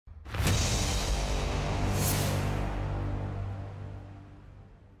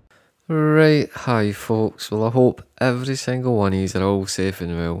Right, hi folks. Well, I hope every single one of yous are all safe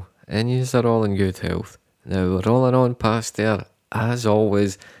and well, and yous are all in good health. Now, rolling on past there, as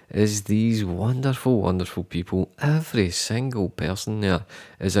always, is these wonderful, wonderful people. Every single person there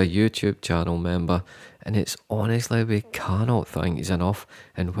is a YouTube channel member, and it's honestly, we cannot thank yous enough.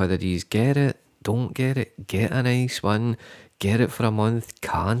 And whether yous get it, don't get it, get a nice one, get it for a month,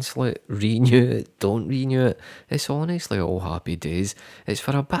 cancel it, renew it, don't renew it. It's honestly all happy days. It's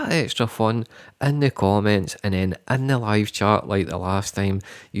for a bit of extra fun in the comments and then in the live chat like the last time.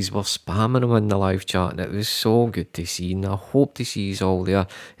 Yous were spamming them in the live chat and it was so good to see. And I hope to see yous all there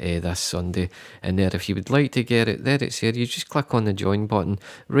this Sunday. And there, if you would like to get it, there it's there. You just click on the join button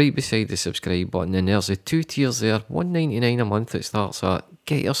right beside the subscribe button. And there's the 2 tiers there, $1.99 a month it starts at.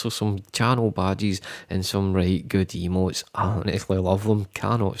 Get yourself some channel badges and some right good emotes. I honestly love them,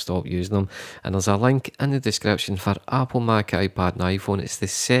 cannot stop using them. And there's a link in the description for Apple, Mac, iPad and iPhone. It's the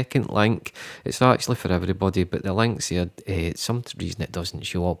second link. It's actually for everybody, but the link's here. Some reason it doesn't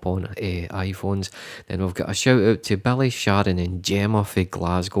show up on iPhones. Then we've got a shout out to Billy, Sharon and Gemma for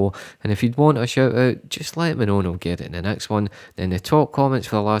Glasgow. And if you'd want a shout out, just let me know and I'll get it in the next one. Then the top comments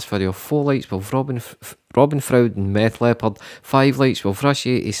for the last video, 4 likes with Robin Froud and Meth Leopard, 5 likes with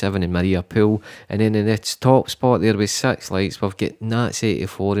Rush87 and Maria Poole, and then in its top spot there with 6 likes we've got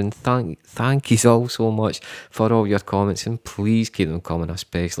Nats84, and thank yous all so much for all your comments, and please keep them coming,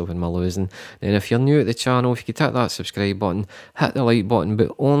 especially when we're losing. Then if you're new at the channel, if you could hit that subscribe button, hit the like button,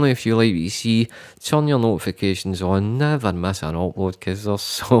 but only if you like what you see, turn your notifications on, never miss an upload because there's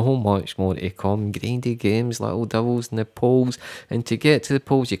so much more to come. Grindy games, Little Devils and the polls, and to get to the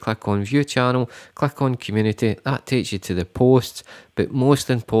polls you click on view channel, click on community, that takes you to the posts, but most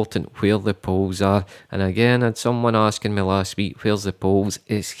important where the polls are. And again, I had someone asking me last week where's the polls.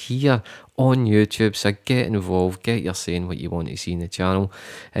 It's here on YouTube, so get involved, get your saying what you want to see in the channel.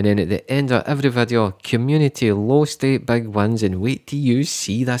 And then at the end of every video, community low stake big wins, and wait till you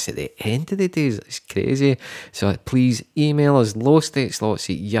see this at the end of the days, it's crazy. So please email us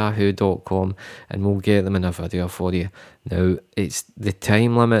lowstakeslots@yahoo.com and we'll get them in a video for you. Now, it's the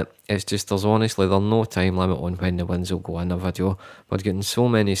time limit, it's just there's no time limit on when the wins will go in a video. We're getting so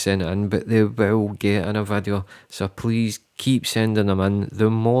many sent in, but they will get in a video, so please keep sending them in,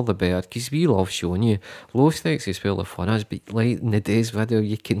 the more the better, because we love showing you. Low stakes is where the fun is, but like in the day's video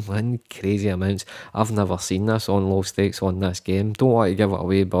you can win crazy amounts. I've never seen this on low stakes on this game, don't want to give it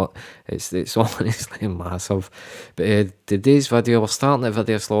away, but it's honestly massive. But today's video, we're starting at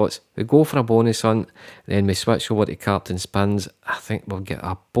video slots, we go for a bonus hunt, then we switch over to captain spins. I think we'll get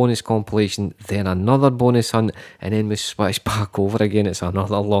a bonus compilation, then another bonus hunt, and then we switch back over again. It's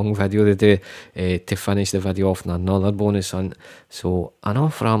another long video to do to finish the video off in another bonus hunt. So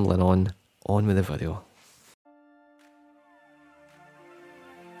enough rambling on with the video.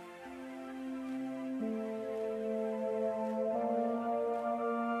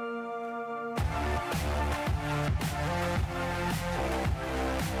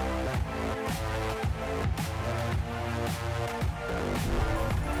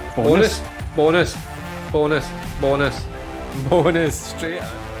 Bonus, straight.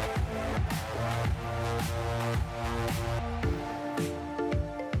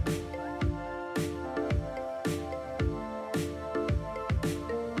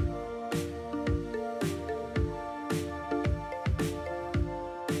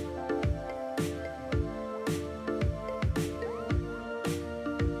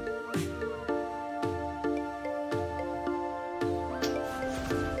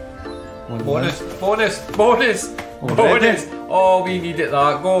 Bonus. Oh, we needed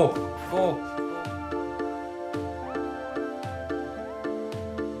that. Go.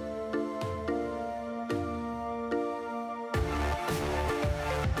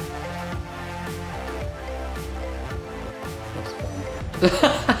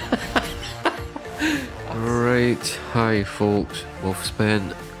 Right, hi folks, we've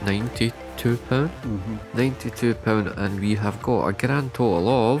spent £92, £92, and we have got a grand total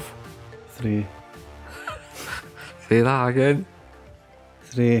of 3. Say that again.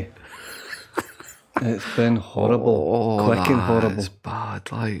 3. It's been horrible. Quick and horrible. It's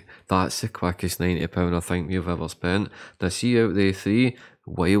bad. Like, that's the quickest £90 I think we've ever spent. Now see out the 3,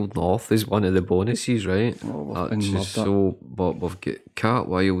 Wild North is one of the bonuses, right? Oh, That's just so, but we've got Cat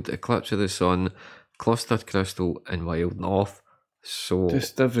Wild, Eclipse of the Sun, Clustered Crystal and Wild North. So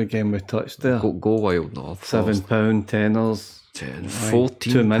just every game we touched there. Go Wild North. £7 tenors. 10,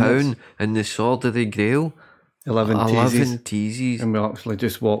 £14 in the Sword of the Grail. 11 teasies. And we actually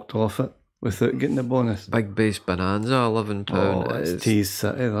just walked off it without getting the bonus. Big Base Bonanza, £11. Oh, it's Tease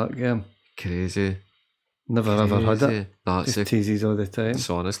City, that game. Crazy. Never ever had Crazy. it. That's Just it. teases all the time. It's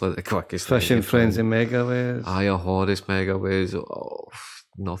honestly the quickest thing Fishing you Frenzy find. Mega Ways. Aye, a Horus Mega Ways. Oh,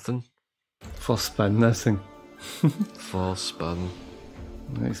 nothing. First spin this thing. Full spin.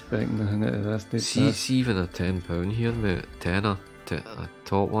 Not expecting nothing out of this. Need See, this. it's even a £10 here, mate. Tenner. A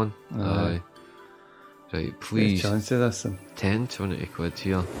top one. Aye. Right, Get a please. chance of this thing. 10, 20 quid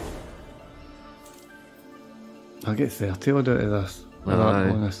here. I'll get 30 odd out of this. With that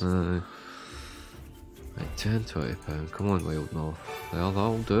bonus. Aye. Right, 10, 20 pound. Come on, Wild North. Well,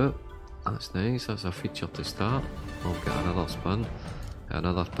 that'll do it. That's nice. That's a feature to start. I'll get another spin. Get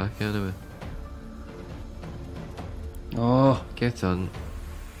another pick anyway. Oh, Get in.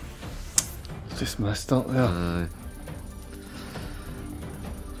 just missed it there. Aye.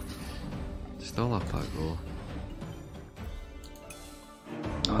 Still a pick though.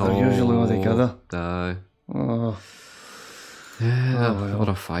 Oh, they're usually all together. Aye. Oh, Yeah, Oh, well. what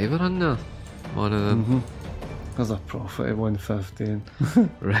a fiver in there. One of them. there's a profit of 115.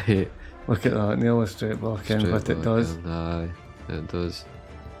 Right. Look at that, nearly straight back in, Straight but it back does. in. Aye, it does.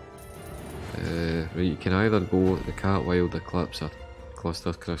 Right, you can either go the Cat Wild Eclipse or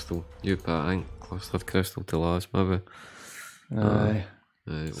Clustered Crystal. You pick, I think Clustered Crystal to last, maybe. Aye.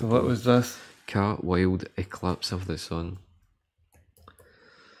 Right, So we'll what go was this? Cat Wild Eclipse of the Sun.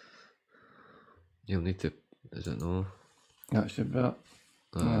 You'll need to. Is it no? That should be it.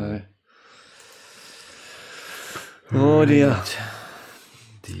 Aye. Aye. Oh dear.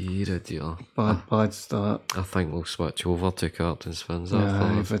 Dear, dear. Bad start. I think we'll switch over to Captain Spins after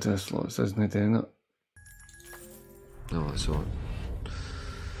Aye, this. for the slots isn't doing it. No, it's on.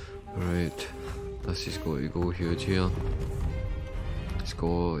 Right. This has got to go huge here. It's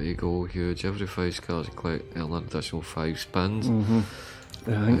got to go huge. Every 5 cards you collect an additional 5 spins.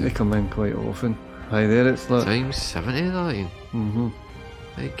 I think they come in quite often. Aye, there it's like. Times 70 that in.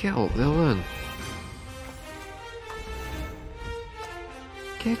 Hey, get up there then.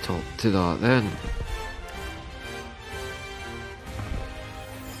 Get up to that then.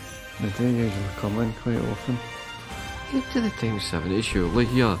 They do usually come in quite often. Get to the times 70 surely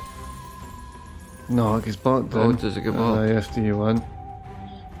here. No, it gets back Oh, down. does it get back? Aye, after you win.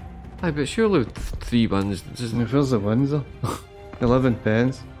 Aye, but surely 3 wins. Just, And if there's the wins though. 11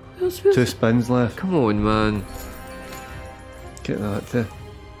 pence. 2 spins left. come on, man. Get that too.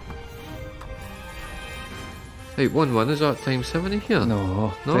 Hey, 1 win is that times 70 here?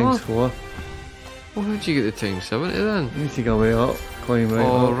 No, No? times 4. Well, how'd you get the times 70 then? You need to go way up, climb right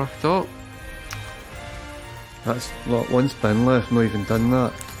Oh, up. racked up. That's what, 1 spin left, not even done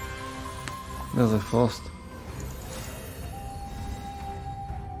that. There's the first.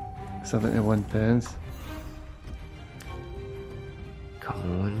 71 pence.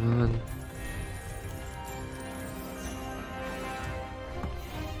 Come on, man.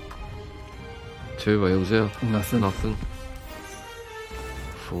 Two wheels there. Nothing. Nothing.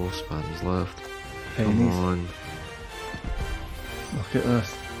 4 spins left. Pennies. Come on. Look at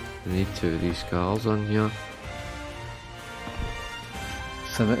this. We need 2 of these cars on here.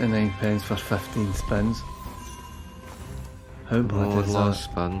 79 pence for 15 spins. How Come bad on, is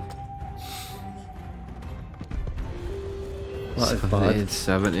last that? spin. That is bad.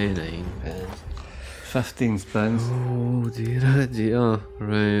 79 pence. 15 spins. Oh dear, dear.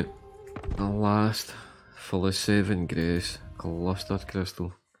 Right. The last for the saving grace. Clustered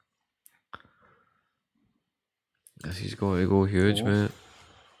Crystal. This has got to go huge, mate.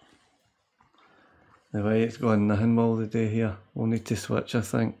 The way it's going, nothing will today here. We'll need to switch, I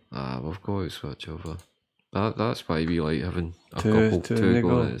think. Ah, we've got to switch over. That's why we like having a Two couple to two go.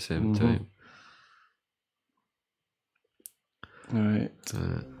 going at the same time. Alright.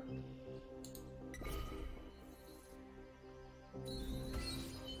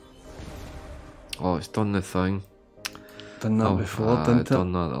 Oh, it's done the thing. Done that before, didn't it?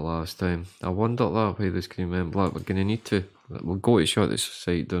 done that the last time. I wondered that why the screen went black. We're gonna need to. We'll go to shut this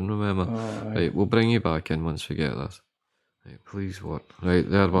site down, remember? Alright. Right, we'll bring you back in once we get this. Right, please work. Right,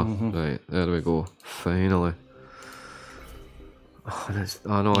 there we Right, there we go. Finally.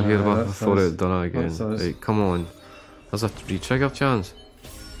 Oh, no, here we I that's thought us. it had done it again. That's us. Right, come on. There's a re-trigger chance.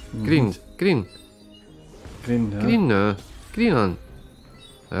 Green. Green now. Green now. Green on.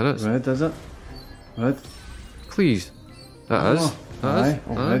 There it is. Red, is it? Red. Please. That is. That is. aye,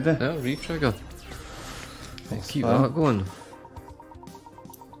 already. Yeah, re-trigger. Full Keep spin. that going.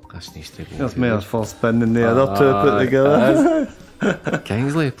 This needs to go. There's my first spin than the other two put together.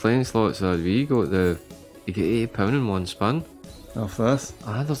 Kingsley playing slots are we got the. You get £80 in 1 spin. Off this.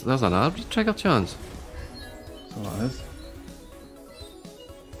 Ah, there's an arbitrary trigger chance. So it is.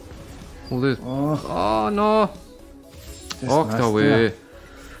 Hold it. Oh, Oh no! just Walked missed away. there.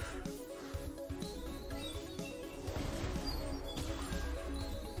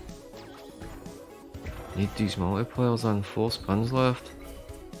 Need these multipliers on. 4 spins left.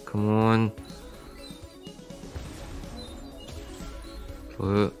 Come on.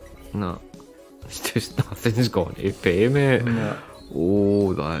 But, no. It's just nothing's going to pay, mate. No.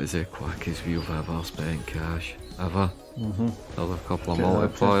 Oh, that is the quickest we've ever spent cash. Ever. Another couple of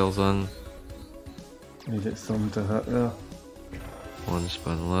multipliers in. Needed some to hit there. 1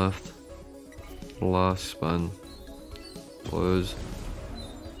 spin left. Last spin. Lose.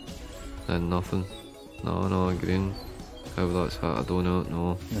 Then nothing. No, green. How that's hit, I don't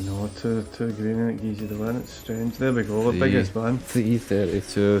know. I know, two green and it gives you the win. It's strange. There we go, the biggest win.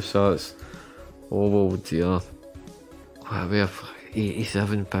 332, so it's oh dear. What, we have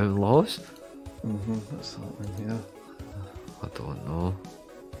 £87 loss? What's happening here? I don't know.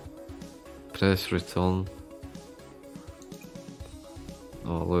 Press return.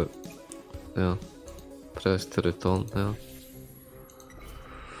 Oh look. There. Press to return there.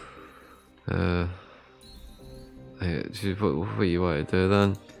 What you want to do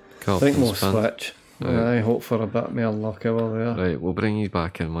then? I think we'll switch. Right. I hope for a bit more luck over there. Right, we'll bring you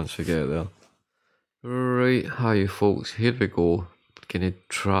back in once we get there. Right, hi folks, here we go. Gonna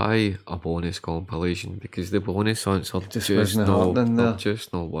try a bonus compilation because the bonus hunts are just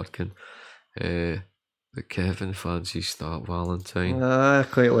not working. But Kevin fancies Start Valentine. I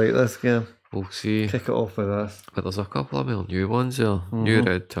quite like this game. We'll see. Kick it off with this. But there's a couple of more new ones there. New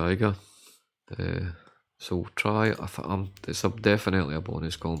Red Tiger. So we'll try. It's definitely a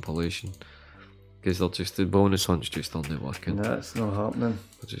bonus compilation. Because the bonus hunts just aren't working. That's not happening.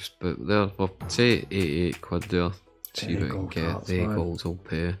 But there, we'll say 88 quid there. See what we can get. The goals will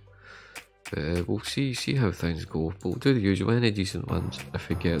pay. But we'll see how things go. But we'll do the usual, any decent ones if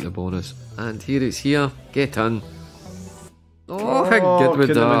we get the bonus. And here it's here. Get in. Oh, good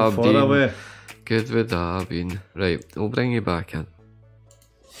with that been. Good with that been. Right, we'll bring you back in.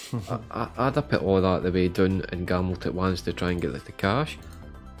 I'd have put all that the way down and gambled at once to try and get the cash.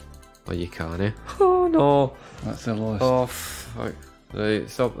 Or you can't. Oh no. That's a loss. Oh fuck. Right,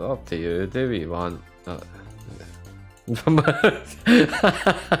 it's up to you. Do what you want.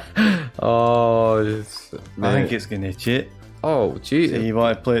 Oh, I think it's going to cheat. Oh, cheat. So you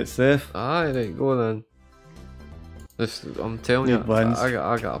want to play it safe? Aye, right, go then. I'm telling you,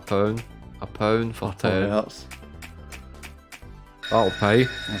 I got a pound. A pound for 10. That'll pay.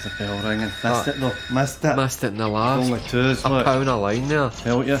 There's a bell ringing. Missed it though. Missed it in the last. Only twos. A pound a line there.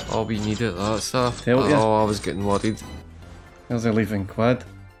 Help you. Oh, we needed that stuff. Help you. Oh, I was getting worried. There's a leaving quid.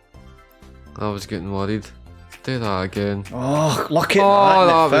 I was getting worried. Do that again. Oh, look at that.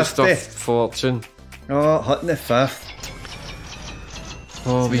 Oh, that was the fortune. Oh, hitting the 5th.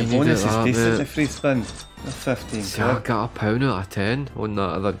 Oh, we needed that, mate. The free spin. The 15. See, I got a pound out of 10 on that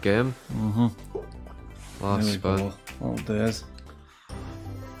other game. Last spin. That'll do is.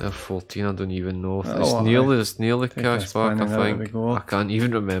 They're 14, I don't even know. It's nearly cash back, I think. I can't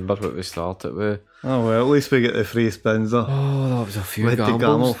even remember what we started with. Oh well, at least we get the free spins though. Oh, that was a few we had gambles. to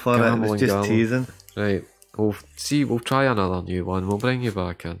gamble for it, it was just teasing. Right, we'll try another new one, we'll bring you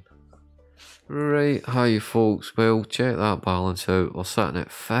back in. Right, hi folks, well check that balance out. We're sitting at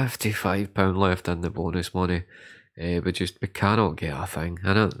 £55 left in the bonus money. We cannot get a thing,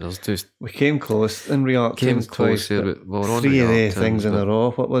 innit? There's just... We came close in reactions twice, but we're on 3 of the things in a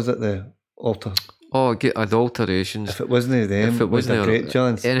row. What was it, the alter? Oh, get alterations. If it wasn't them, it was a great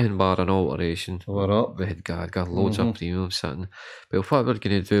chance. Anything bar an alteration. We're up. We had got loads of premiums sitting. But what we're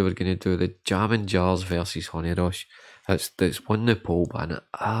going to do the Jammin Jars versus Honey Rush. It's won the poll by an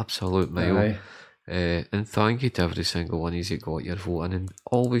absolute mile. Aye. And thank you to every single one who's got your voting, and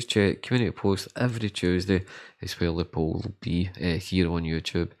always check community post every Tuesday is where the poll will be here on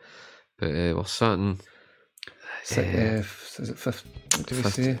YouTube. But we're sitting is it 50? What do we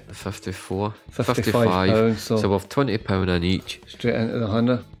say? 54, 55. So we've £20 in each. Straight into the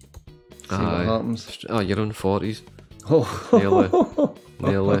 100. See what happens. You're on 40s. Oh,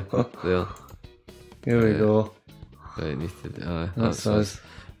 nearly there. Here we go. Right, that's us.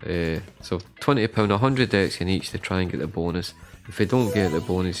 So £20, 100x in each to try and get the bonus. If we don't get the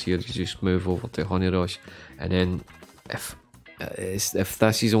bonus here, you just move over to Honey Rush, and then if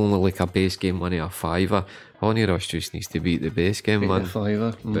this is only like a base game money of £5, Honey Rush just needs to beat the base game money.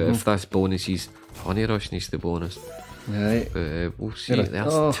 But if this bonus is, Honey Rush needs the bonus. Right. But we'll see.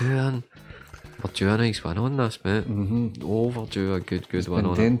 There's 2 in. We're due a nice one on this, mate. Overdue a good one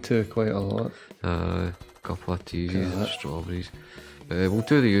on it. Been to quite a lot. Couple of teases and strawberries. We'll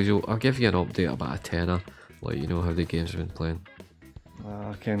do the usual. I'll give you an update about a tenner, let you know how the games have been playing.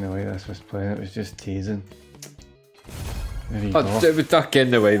 I can't the way this was playing, it was just teasing. There you go. I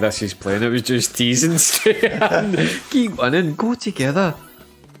can't the way this is playing, it was just teasing straight in. Keep winning, go together.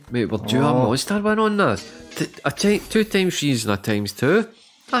 Mate, we're due a monster win on this. 2 times 3 is a times 2.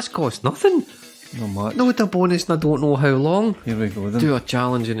 That's cost nothing. Not much. No, with a bonus and I don't know how long. Here we go then. Do a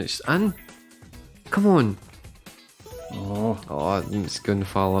challenge and it's in. Come on. Oh, it's going to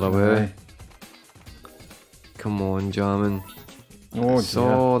fall away. Aye. Come on, Jammin. Oh,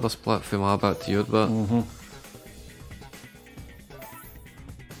 so the split from my bit to your bit.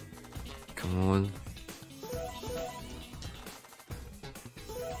 Come on.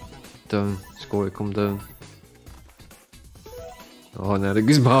 Down. It's got to come down. Oh, now it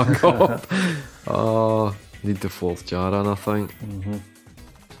goes back up. Oh, need the 4th jar in, I think.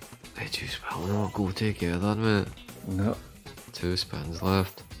 They just will not go together, mate. No. 2 spins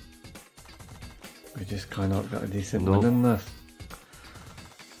left. We just cannot get a decent win in this.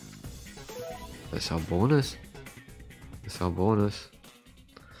 It's a bonus. It's a bonus.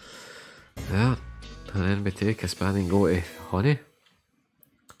 Yeah. And then we take a spin and go to honey.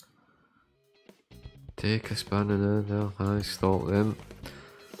 Take a spin and then I stop them.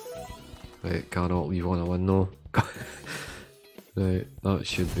 Right, cannot leave on a win though. Right, that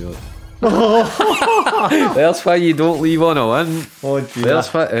should be it. That's why you don't leave on a win. Oh dear.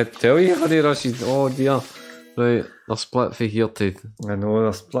 That's what I tell you, honey rushes. Oh dear. Right, they're split for here too. I know,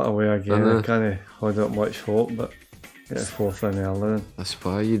 they're split away again. I can't hold up much hope, but get a 4th in early then. That's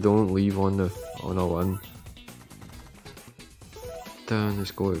why you don't leave on a win. Down,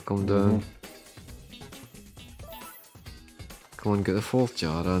 let's go to come down. Come on, get the 4th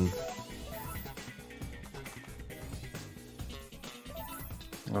jar in.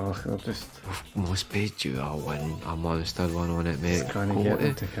 Oh, they'll just... Must be due a win, a monster one on it, mate. Just can't get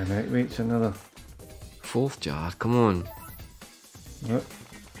them to connect with each another. 4th jar, come on. Yep.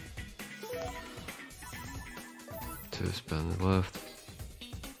 2 spins left.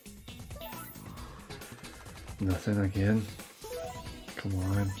 Nothing again. Come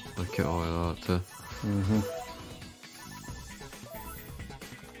on. Look at all of that too.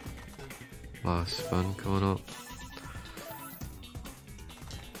 Last spin coming up.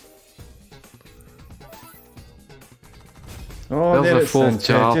 Oh, there's the 4th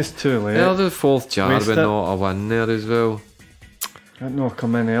jar. Just too late. There's the 4th jar, but not a win there as well. That not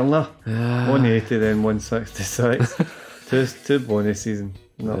come in earlier. 180 then 166. two bonuses and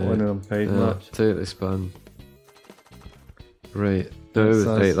not one of them paid much. Take the spin. Right,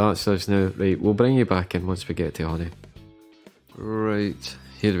 that's us now. Right, we'll bring you back in once we get to honey. Right,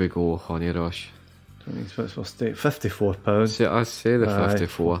 here we go, honey rush. We'll stay at £54. See, I say the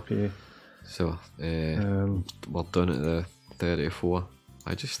 54. Okay. So, we're done at the 34.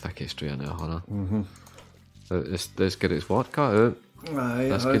 I just stick it straight into honey. Let's get its what cut out. Aye,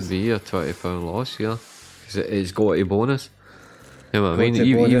 this could be a £20 loss here. Because it's got a bonus. You know what I mean?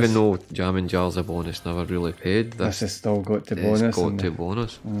 Even though Jammin Jars a bonus never really paid, this has still got to bonus. It's got to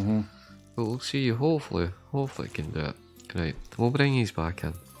bonus. But we'll see, hopefully it can do it. Right, we'll bring these back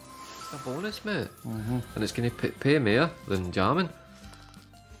in. It's a bonus, mate. And it's going to pay more than Jammin.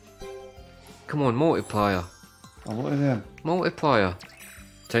 Come on, multiplier. A lot of them. Multiplier.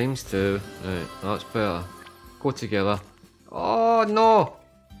 Times 2. Right, that's better. Go together. Oh, no.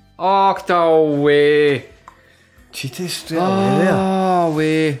 Oh, get away. Cheated straight away there. Oh,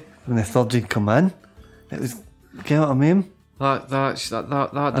 way. When the 3rd did come in, it was, get what I mean? That'd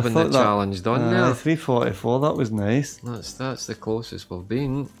have been the challenge done there. 344, that was nice. That's the closest we've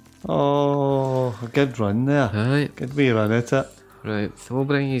been. Oh, a good run there. Right. Good wee run at it. Right, so we'll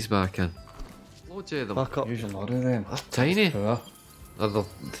bring these back in. Loads of them. Back up. Use a lot of them. They're tiny. They're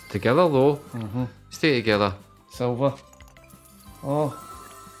together though. Stay together. Silver. Oh.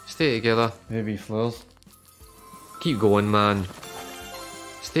 Stay together. Maybe flowers. Keep going, man.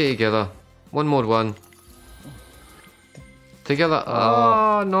 Stay together. One more one. Together.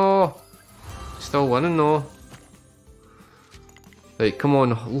 Oh, no. Still winning though. Right, come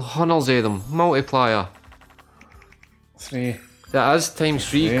on. Hundreds of them. Multiplier. 3. That is times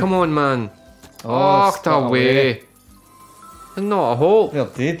 3. Come on, man. Oh, get away. Not a hope. They're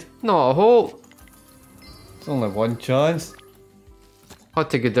dead. Not a hope. It's only one chance. Had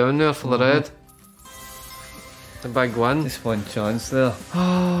to go down there for the red. The big one. Just one chance there.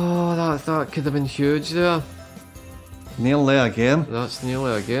 Oh, that could have been huge there. Nearly again. That's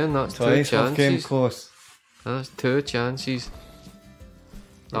nearly again. That's Twice 2 chances. Came close. That's 2 chances.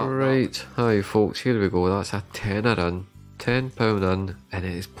 Right, hi folks, here we go. That's a tenner in. £10 in, and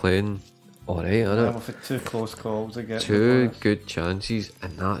it is playing alright, isn't it? We've had 2 close calls again. 2 good chances,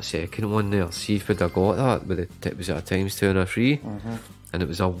 and that second one there, see if we'd have got that, but it was at a times 2 and a 3, and it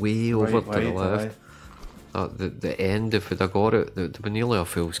was a way over to the left. At the end, if we'd have got it, it would have been nearly a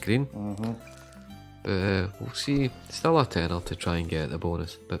full screen. But we'll see, still a tenner to try and get the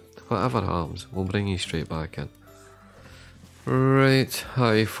bonus, but whatever happens, we'll bring you straight back in. Right,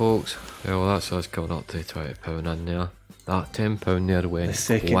 hi folks. Well, that's us coming up to £20 in there. That £10 there went The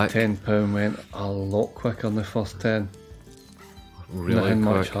second quick. £10 went a lot quicker than the first 10. Really Nothing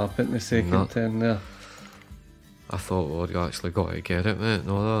quick. much happened in the second No. 10 there. I thought we'd actually got to get it, mate,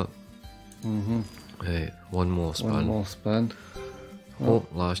 know that. Right, one more spin. One more spin. Oh,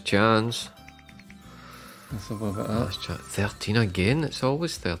 last chance. Let's have a bit of that. Last chance. 13 again, it's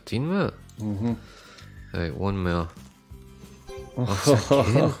always 13, mate. Right, one more. That's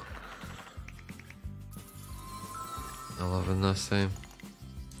again. 11 this time.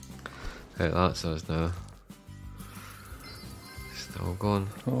 Right, that's us now. Still going.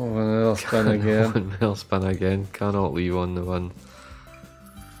 Oh, another spin again. One more spin again. Cannot leave on the one.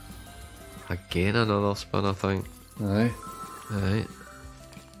 Again another spin, I think. Aye. Right.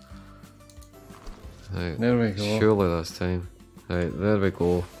 Right. There we go. Surely this time. Right, there we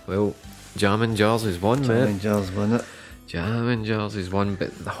go. Well, Jammin Jars is one, mate. Jammin Jars won it. Jammin Jars is one,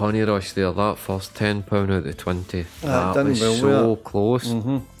 but the Honey Rush there, that first £10 out of 20. That done was well so with close.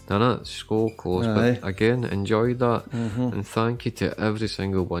 Didn't it? So close. Aye. But again, enjoyed that. And thank you to every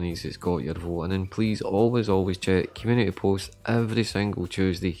single one of you that's got your voting. And please always check community posts every single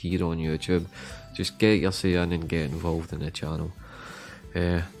Tuesday here on YouTube. Just get your say in and get involved in the channel.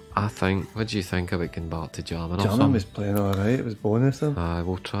 I think, what do you think of it going back to jamming or Jammin something? was playing alright, it was bonus then.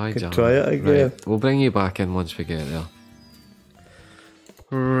 We'll try Could jamming. try it again. Right, we'll bring you back in once we get there.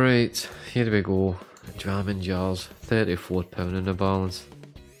 Right, here we go. Jammin Jars, £34 in the balance.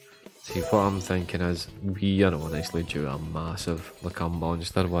 See, what I'm thinking is, we are honestly due a massive, like a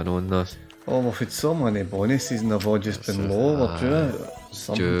monster win on this. Oh, we've had so many bonuses and they've all just been low. We're due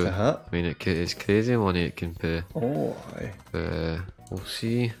something Due. to hit. I mean, it's crazy money it can pay. Oh, aye. But we'll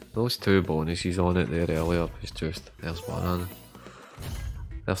see. Those two bonuses on it there earlier was just, there's one on.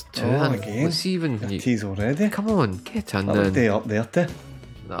 There's two. Oh, in. again? Let's see even. Your tea's already. Come on, get in That would there. be up there too.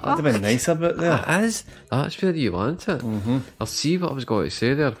 That'd have been nice a bit there. That is. That's where you want it. I'll see what I was going to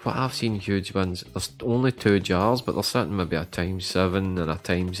say there. What I've seen huge wins. There's only 2 jars, but they're sitting maybe a ×7 and a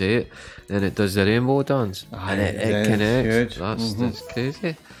 ×8. Then it does the rainbow dance. Aye, And it then it's connects. huge. That's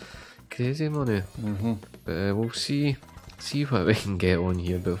crazy. Crazy money. But we'll see what we can get on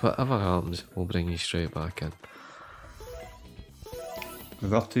here. But whatever happens, we'll bring you straight back in. Good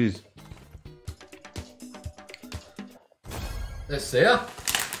luck to you. It's there.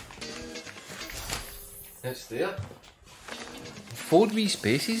 It's there. 4 wee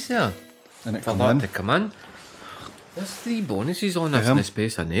spaces there. And it For come that in. to come in. There's 3 bonuses on this in the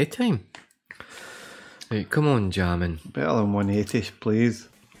space of no time. Right, come on, Jammin. Better than 180, please.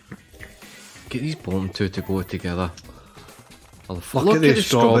 Get these bottom 2 to go together. Look at at these the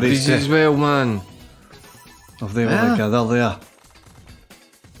strawberries strawberries, as well, man. Have they all together there?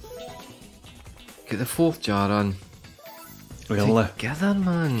 Get the 4th jar in. Really? Together,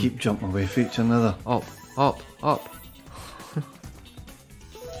 man. Keep jumping away from each another. Up, up, up.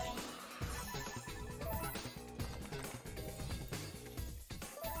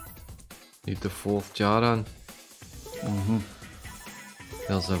 Need the 4th jar in.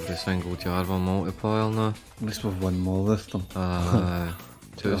 There's every single jar of a multiplier now. At least we've won more this time.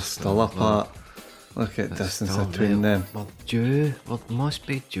 Two They're still apart. Look at distance still between there. them. We're due. We must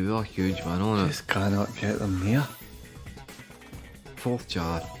be due a huge one on it. Just cannot get them near. 4th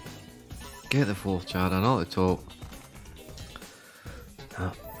jar. Get the 4th jar in at the top.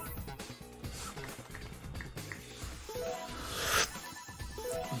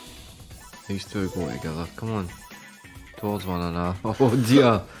 These two go together. Come on. Towards one another. Oh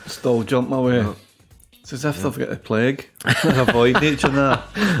dear. Still jumping away. It's as if they've got the plague. Avoid each other.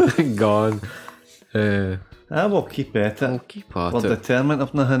 Gone. We'll keep at We'll it. keep at We're it. determined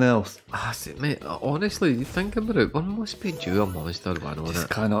if nothing else. See, mate, honestly, you think about it, one must be due a monster one on Just it.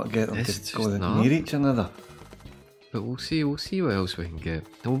 cannot get them It's to go just not. near each another. But we'll see what else we can get.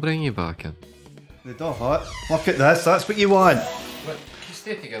 We'll bring you back in. They don't hot. Look at this, that's what you want. Wait, you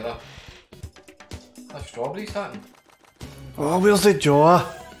stay together. Have strawberries happen. Oh, where's the jaw?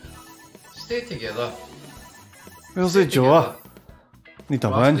 Stay together. Where's the jaw? Need a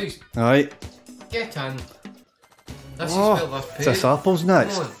win. Bastards. Right. Get in. This Oh, is where it's they've this paid. apples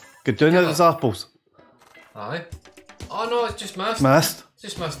next. Come on. Go down Yeah. at these apples. Aye. Oh no, it's just missed. Missed. It's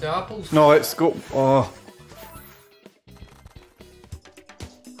just missed the apples. No, it's got. Oh.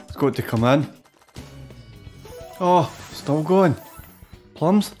 It's got to come in. Oh, still going.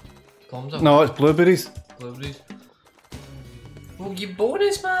 Plums? Plums up. No, it's blueberries. Blueberries. Oh, you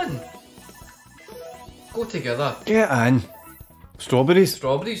bonus, man. Go together. Get in. Strawberries.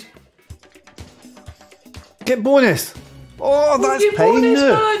 Strawberries. Get bonus. Oh, that's your pine bonus,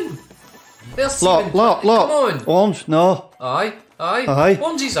 now. man. There's Stephen. Look. Come on. Orange, no. Aye. Aye.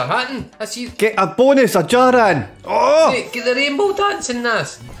 Oranges are hitting. I see. Get a bonus, a jar in. Oh! Get the rainbow dance in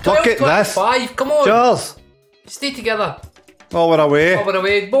this. Look at this. 25. Come on. Jars. Stay together. Oh, we're away. Over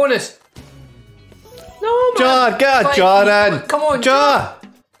away. Bonus. No, man. Jar, get a jar in. Come on, jar.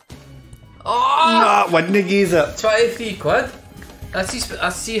 Oh. Nah, wouldn't use it. 23 quid. I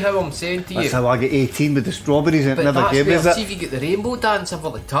see how I'm saying to you. That's how I get 18 with the strawberries and it never gave us See it. if you get the rainbow dance over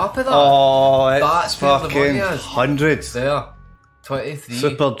the top of that. Oh, it's That's where the fucking money is. hundreds. There. 23.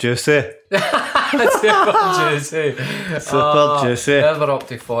 Super juicy. Super juicy. Super juicy. Then we're up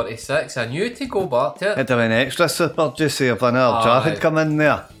to 46. I knew to go back to it. It'd have been extra super juicy if another jar had come in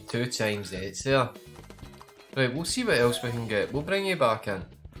there. 2 times 8's there. Right, we'll see what else we can get. We'll bring you back in.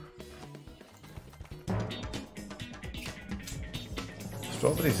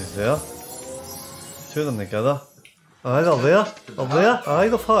 Strawberries is there. 2 of them together. Aye, they're there. They're there. Aye,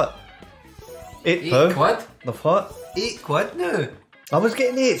 they've hit. £8. 8 quid? They've hit. 8 quid now. I was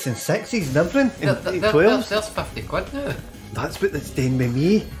getting 8s and 6s and everything. And 12s. There's 50 quid now. That's what it's doing with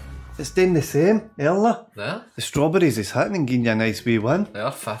me. It's doing the same earlier. There. The strawberries is hitting and giving you a nice wee win.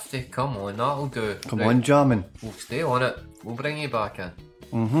 There, 50. Come on, that'll do. Come on, Jammin. We'll stay on it. We'll bring you back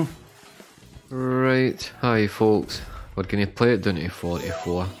in. Right, hi folks. We're going to play it down to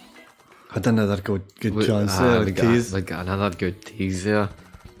 44. Had another good chance there. We got another good tease there.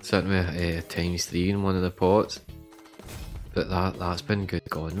 Sitting with ×3 in one of the pots. But that's been good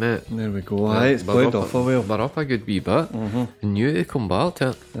going, mate. There we go. Aye, it's played off a while. We're up a good wee bit. Knew to come back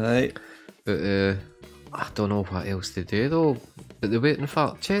to it. Right. But I don't know what else to do though. But the waiting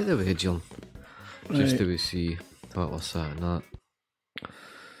for check the wager. Just to see what we're sitting at.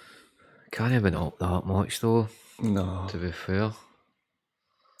 Can't even up that much though. No. To be fair.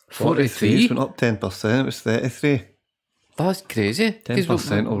 43's went up 10%, it was 33. That's crazy.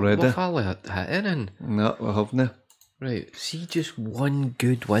 10% already. We've hardly hit anything. No, we haven't. Right, see just one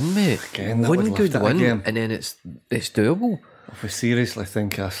good win, mate. Again, that one would good lift it win, again. and then it's doable. If we seriously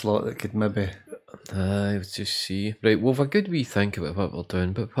think of a slot that could maybe... Let's just see. Right, we'll have a good wee think about what we're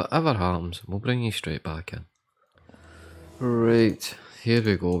doing, but whatever happens, we'll bring you straight back in. Right, here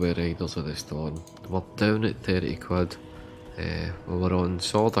we go with Riders of the Storm. We're down at 30 quid. We were on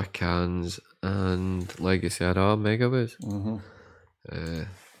Soda Cans and Legacy Ara Megaways.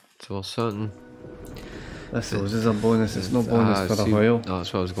 So we're sitting... This is a bonus, it's no bonus for a while.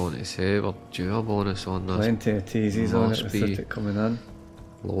 That's what I was going to say, we're due a bonus on this. Plenty of teasies on it with it coming in.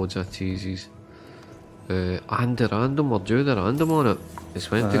 Loads of teasies. And the random, we're due the random on it. It's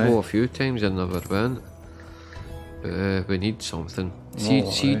went to go a few times and never went. We need something.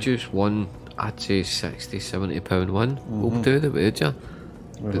 See just one, I'd say £60–70 win. We'll do the wager.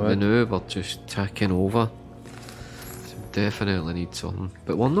 But we know we're just ticking over. Definitely need something,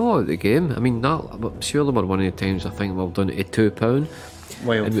 but we're not out of the game. I mean, surely we're one of the times I think we've done it at £2.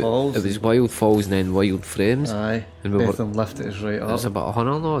 Wild Falls. It was Wild Falls and then Wild Frames. Aye, and we lifted us right up. It was about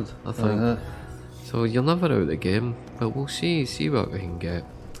 100 odd, I think. So you're never out of the game, but we'll see what we can get.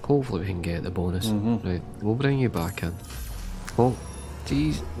 Hopefully we can get the bonus. Right, we'll bring you back in. Oh,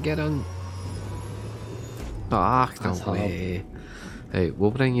 geez, get in. Back the way. Hey,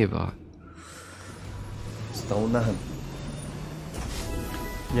 we'll bring you back. Still nothing.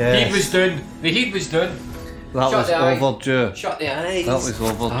 The heat was done. The heat was done. That was overdue. Shut the eyes. That was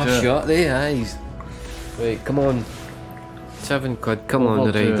overdue. Shut the eyes. Wait, come on. 7 quid. Come on,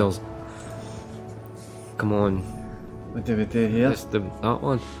 the Riders. Come on. What do we do here? It's that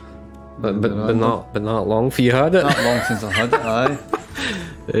one. But not long for you had it. Not long since I had it. Aye.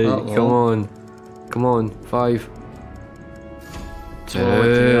 Hey, come on. Come on. 5.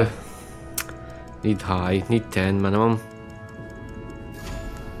 2. Need high. Need 10 minimum.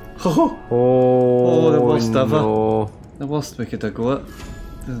 Oh, the worst ever. No. The worst we could have got.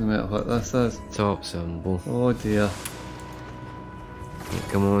 Doesn't matter what this is. Top symbol. Oh dear.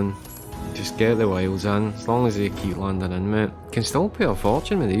 Come on. Just get the wilds in. As long as they keep landing in, mate. Can still pay a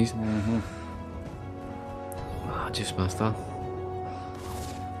fortune with these. Just missed that.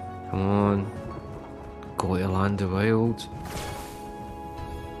 Come on. Go to land the wilds.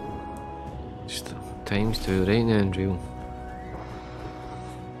 Just ×2 right now, Andrew.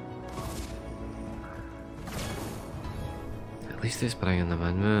 At least it's bringing them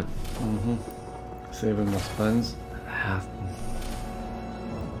in, mate. Saving my spins.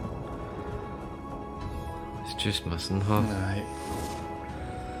 It's just missing her. Right.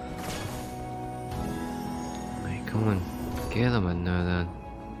 Right, come on. Get them in now then.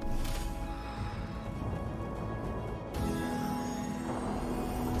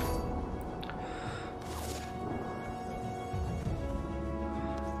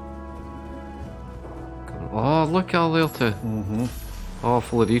 look at her there too. Oh,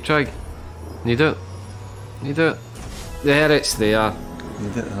 full of retrag. Need it. Need it. There, it's there.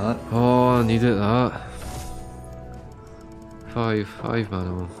 Needed that. Oh, I needed that. Five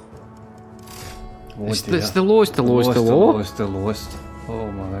man. Oh It's dear. the lowest, the lowest. The lowest.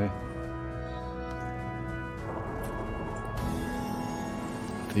 Oh my.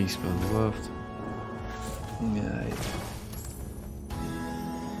 3 spins left. Yeah.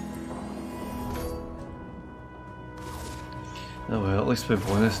 Oh well, at least we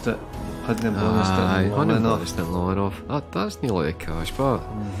bonused it. Hadn't bonused Aye, it long enough. bonused it long enough. That's nearly a cash back.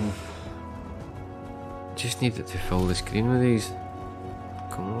 Just need it to fill the screen with these.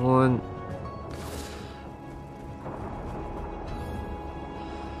 Come on.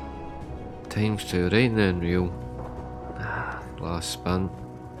 Times 2, right then, real. Last spin.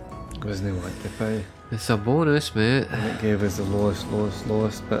 Wasn't what to pay. It's a bonus, mate. And it gave us the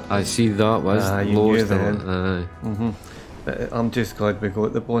lowest bit. I see that was Aye, you lowest. knew then. Aye. But I'm just glad we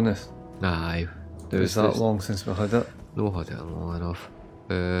got the bonus. Aye. It was that long since we had it. No, had it long enough.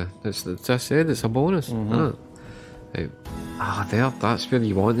 It's I said, it's a bonus. Isn't it? Right. There, that's where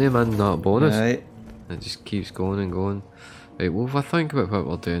you want them in, that bonus. Right. It just keeps going and going. Right, well, if I think about what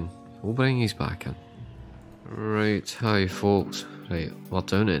we're doing, we'll bring these back in. Right, hi folks. Right, we're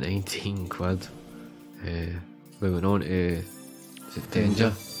down at 19 quid. We went on to is it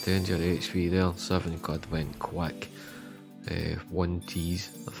Danger HV there, 7 quid went quick. 1 tease,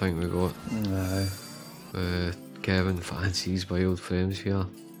 I think we got. Aye. Kevin fancies Wild Frames here.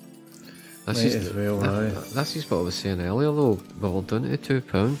 Might as well, aye. This is what I was saying earlier though, we were down to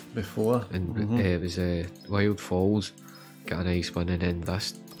 £2 Before. and it was Wild Falls, got a nice one, and then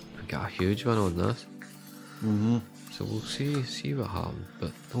this, we got a huge one on this. So we'll see what happens,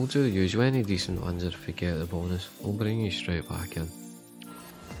 but we'll do the usual. Any decent ones, if we get the bonus, we'll bring you straight back in.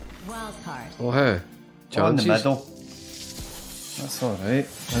 Wild card. Oh hey, Oh, in the chances. middle. That's alright.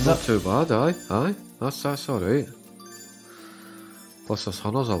 It's not too bad, aye. That's alright. Plus there's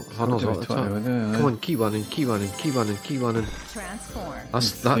hunters up the top. Come on, keep running. Transform.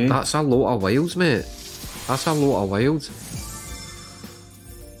 That's a lot of wilds, mate. That's a lot of wilds.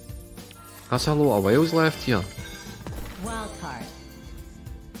 That's a lot of wilds left here. Wild card.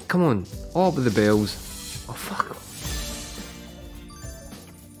 Come on, all with the bells. Oh fuck.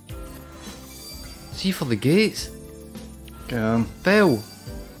 See for the gates. Bell.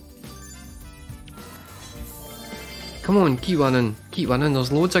 Come on, keep running.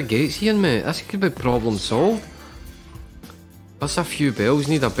 There's loads of gates here, mate. This could be problem solved. That's a few bells.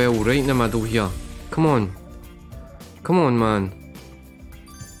 Need a bell right in the middle here. Come on, man.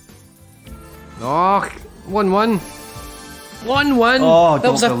 Oh, 1-1. 1-1. Oh,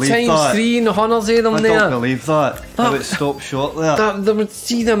 that was a don't believe times that. 3 in the hunters there. I don't believe that. How it stopped short there.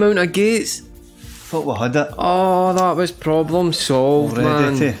 See the amount of gates. Thought we had it. Oh, that was problem solved,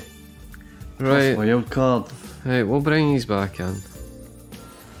 man. Ready to. Right. Wild card. Right, we'll bring these back in.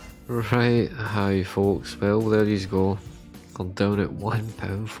 Right, hi folks. Well, there you go. We're down at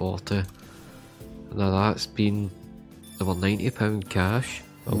 £1.40. Now that's been over £90 cash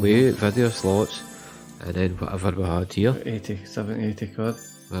away at video slots, and then whatever we had here, 70, 80 quid.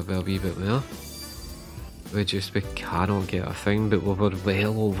 maybe a wee bit more. We cannot get a thing, but we were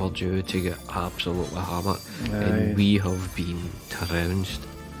well overdue to get absolutely hammered, and we have been trounced.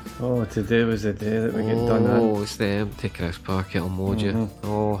 Oh, today was the day that we get done in. Oh, it's the empty crisp packet emoji.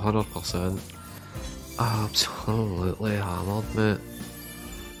 Oh, 100%. Absolutely hammered, mate.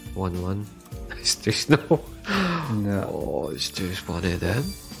 1-1. It's just no. Oh, it's just one of them.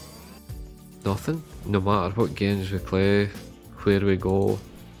 Nothing. No matter what games we play, where we go,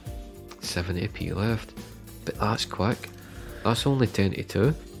 70p left. But that's quick. That's only 10 to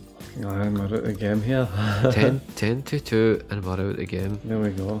 2. Aye, we're out the game here. 10 to 2 and we're out the game. There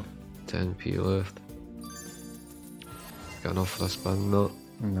we go. 10p left. Got enough for a spin, no?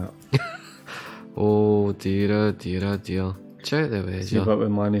 No. Oh dear. Check the wager. See what we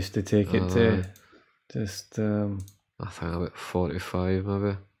managed to take it to. Just, I think about 45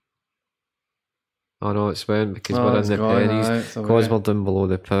 maybe. Oh no, it's went because we're in the pennies. Because we're down below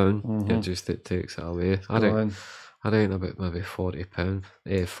the pound, it takes it away. I reckon about maybe £40.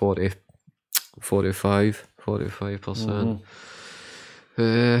 45%.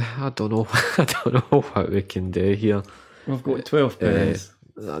 I don't know. I don't know what we can do here. We've got 12 pence.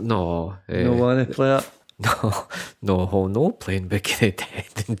 No. No one to play it. No playing big 10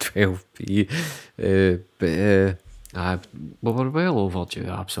 and 12p. We were well overdue,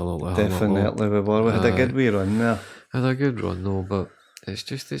 absolutely. Definitely we were. We had a good wee run there. Had a good run though, but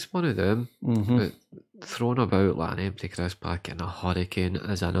it's one of them. But thrown about like an empty crisp packet in a hurricane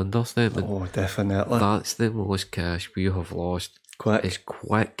is an understatement. Oh, definitely. That's the most cash we have lost. Quick. It's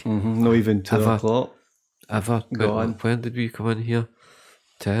quick. Not even 2 Ever. o'clock. Ever. Gone. When did we come in here?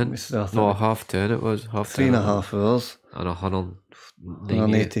 10? No, 10:30 it was. 3.5 hours. And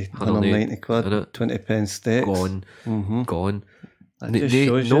 190 quid. innit? 20 pence steaks. Gone. Gone. That just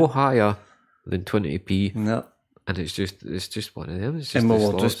shows No you. higher than 20p. No. And it's just one of them. It's just And we the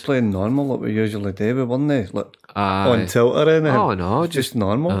were just slots. playing normal like we usually do, we weren't they? Like Aye. on tilt or anything. Oh no, just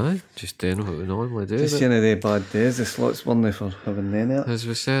normal. Aye, just doing what we normally do. Just but one of the bad days, the slots weren't they for having none of it. as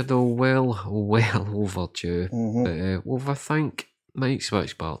we said, though, well overdue. But we'll think might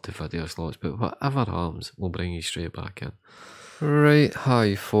switch back to video slots, but whatever happens, we'll bring you straight back in. Right,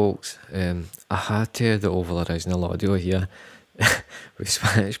 hi folks. I had to edit over the original audio here. We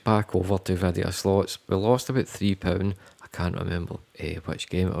switched back over to video slots. We lost about £3. I can't remember which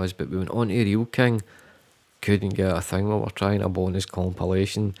game it was, but we went on to Real King. Couldn't get a thing. We were trying a bonus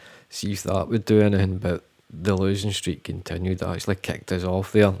compilation, see if that would do anything, but the losing streak continued. It actually kicked us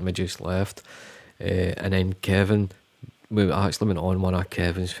off there and we just left. And then Kevin, we actually went on one of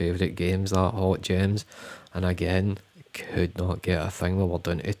Kevin's favourite games, that Hot Gems, and again could not get a thing. We were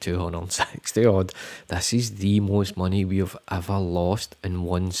down to 260 odd. This is the most money we have ever lost in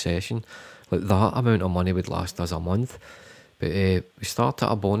one session. Like, that amount of money would last us a month. But we started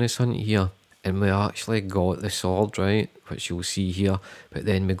a bonus hunt here and we actually got the sword, right, which you'll see here. But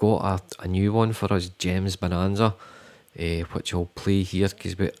then we got a new one for us, Gems Bonanza, which I'll play here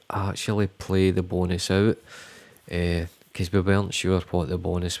because we actually play the bonus out because we weren't sure what the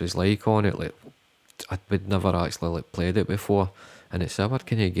bonus was like on it. Like, we'd never actually played it before, and it's our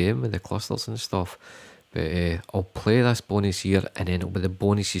kind of game with the clusters and stuff. But I'll play this bonus here, and then it'll be the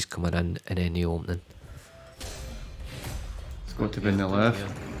bonuses coming in and then the opening. It's got to be in the left.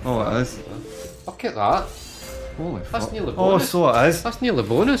 Oh, it is. Look at that. Holy That's fuck. nearly Oh, bonus. so it is. That's nearly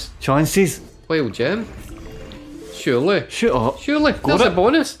bonus. Chances. Wild gem. Surely. Shoot up. Surely. Got There's it. a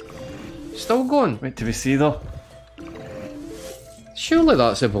bonus. Still going. Wait till we see though. Surely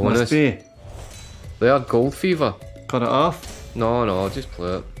that's a Must bonus. be. There, Gold Fever. Cut it off. No, just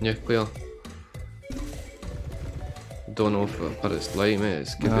play it. Nuclear. Don't know what it's like, mate.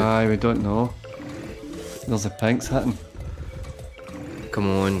 It's good. Aye, we don't know. There's a pinks hitting. Come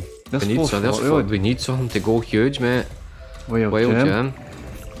on. There's We need, we need something to go huge, mate. Wild Wild gem. gem.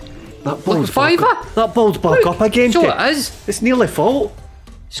 That Look, ball's fiver! back. That ball's back up again. So T. it is. It's nearly full.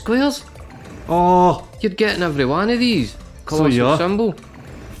 Squares. Oh, You're getting every one of these. Colossal you are. symbol.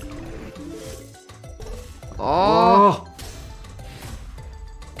 oh.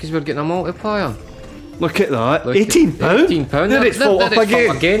 Because we're getting a multiplier. Look at that. Look at- £18. £18. Then it's full up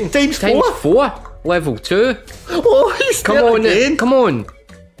again. Times 4. 4. Level 2. Oh, he's Come there on, again. come on.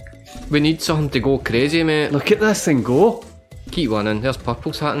 We need something to go crazy, mate. Look at this thing go. Keep one in. There's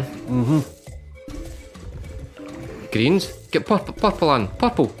purple's hitting. Greens. Get purple in.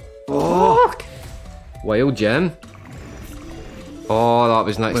 Purple. Oh. Wild gem. Oh, that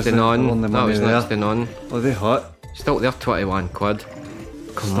was next to Wasn't on none. the That money was there. next to none. Are they hot? Still there, 21 quid.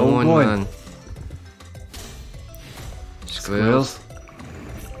 Come Still on, going. man. Squares.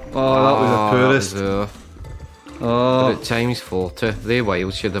 Oh, that was the poorest. That was, Oh, but times 40. They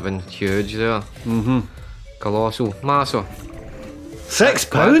wild should have been huge there. Colossal. Massive.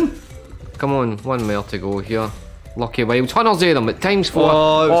 £6? Come on, one more to go here. Lucky Wilds. Hundreds of them at times 4.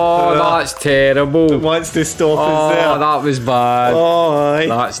 Oh, it was poor. That's terrible. Wants to stop Oh, us there. that was bad. Oh, aye.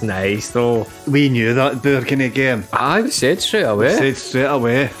 That's nice though. We knew that Burgundy game. I said straight away. Said straight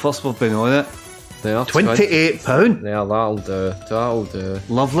away. First we've been on it. There, £28. There, that'll do. That'll do.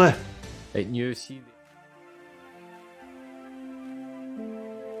 Lovely. Right, new see.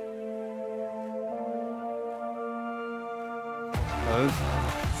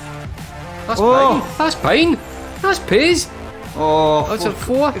 That's Oh. fine. That's fine. That's pays. Oh, That's a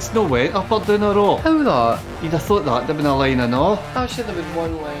fuck. 4. It's no way up or down a row. How that? You'd have thought that'd have been a line and all. That should have been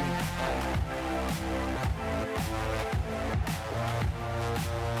one line.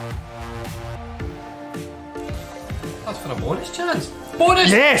 That's for a bonus chance. Bonus!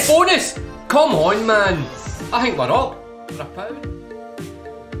 Yes! Bonus! Come on, man. I think we're up. For £1.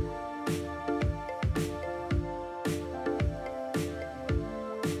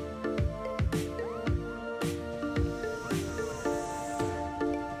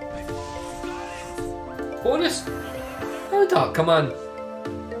 Bonus? How'd that come on?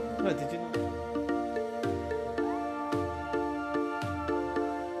 What did you know?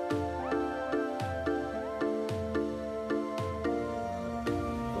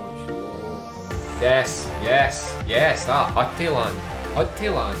 Yes, that Hutty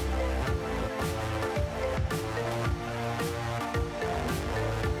land.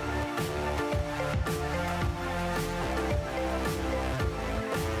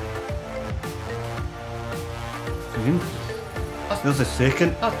 There's a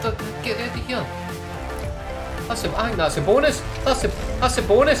second. Get out of here. I think that's a bonus. That's a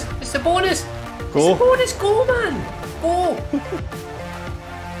bonus. It's a bonus. Go. It's a bonus. Go, man. Go.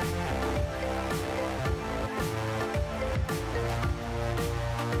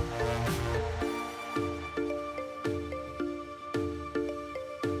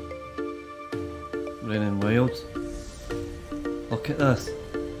 Running Wild. Look at this.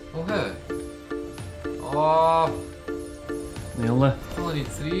 Okay. Oh, Nearly. only need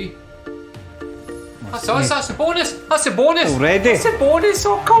 3. That's a bonus. That's a bonus. Already? That's a bonus.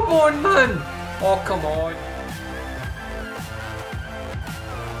 Oh, come on, man. Oh, come on.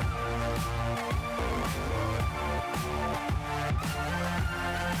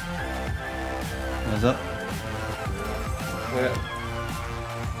 Is it? Wait.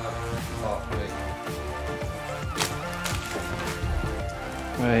 Oh, right.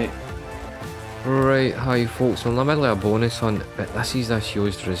 Right. Right, hi folks, we're in the middle of a bonus hunt, but this is this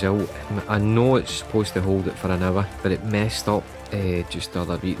year's result. I know it's supposed to hold it for an hour, but it messed up just the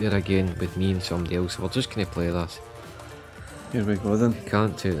other week there again with me and somebody else, so we're just going to play this. Here we go then.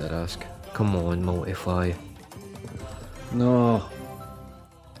 Can't take the risk. Come on, multiply. No.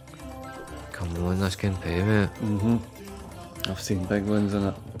 Come on, this can pay, mate. I've seen big ones in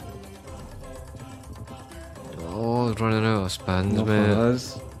it. Oh, running out of spins, Not mate. for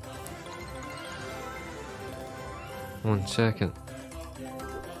us. 1 second.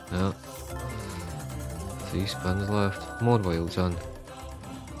 Yeah. 3 spins left. More wilds on.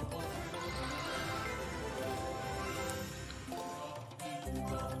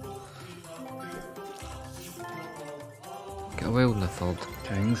 Get a wild in the third.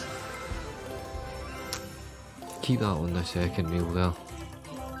 Kings. Keep that on the second wheel there.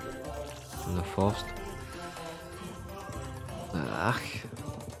 On the first. Ach.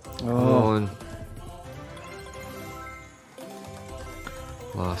 Come Oh. on.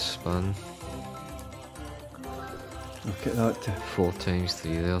 Last spin. Look at that. 4 times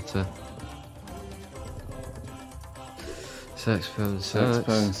 3 there too. £6.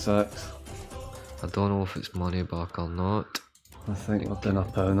 £6. I don't know if it's money back or not. I think we're doing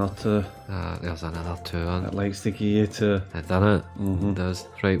 £1 or 2. There's another 2 on. It likes to give you 2. It done it. It does.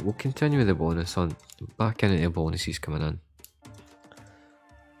 Right, we'll continue with the bonus on. Back into the bonuses coming in.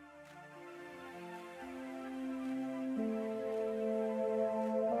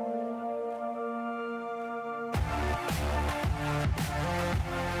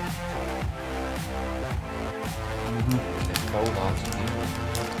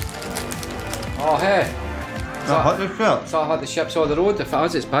 Oh hey! That hit the shirt. So I had the ships on the road. If it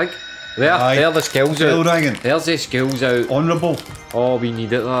is, it's big. There, Aye. there the skills Bell out. ringing. There's the skills out. Honourable. Oh, we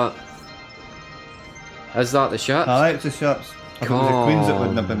needed that. Is that the ships? Aye, it's the shirts. If it was the Queens, it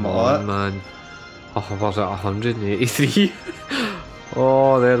wouldn't have been like that. man. Oh, was it 183?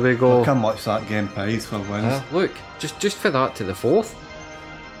 Oh, there we go. Look how much that game pays for wins. Look, just for that to the 4th.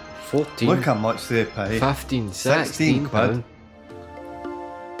 14. Look how much they pay. 15, 16 16 quid. pound.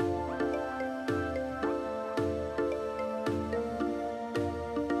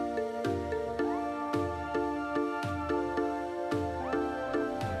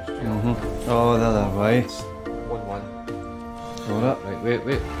 Oh, the other way. 1-1. Got it. Right,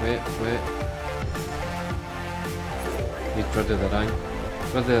 wait. Need rid of the ring.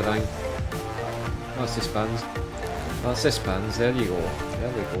 Rid of the ring. That's the spins. That's the spins. There you go.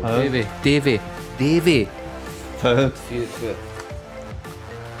 There we go. Davey. £2.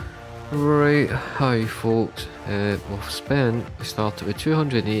 Right, hi folks. We started with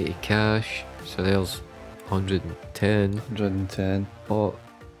 280 cash, so there's 110. 110. But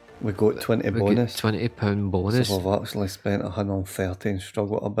We got 20 we bonus. get £20 bonus. So we've actually spent 130 and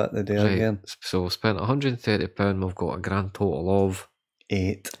struggled a bit the day Right, again. so we've spent £130. We've got a grand total of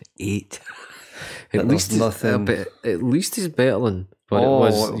 8. 8. But At there's least nothing- at least it's better than what Oh, it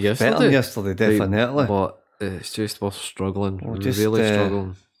it was was yesterday. better than yesterday, definitely. But it's just we're struggling. We're We're just, really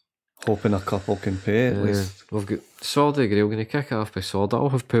struggling. Hoping a couple can pay at least. We've got Sword of Grail. We're going to kick it off by Sword. I'll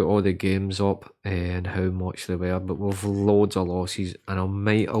have put all the games up and how much they were, but we've loads of losses, and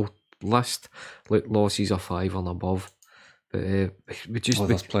I'll list like losses of 5 and above. But we just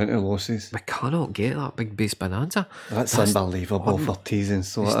There's plenty of losses. we cannot get that big base bonanza. That's unbelievable for teasing,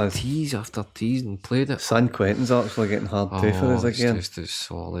 so it It's is. tease after tease and played it. San Quentin's actually getting hard too for us again. It's just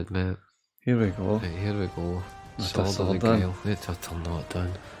solid, mate. Here we go. Right, here we go. Let Sword us of all the down. Grail. Let us turn that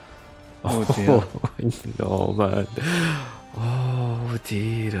down. Oh dear. No, man. Oh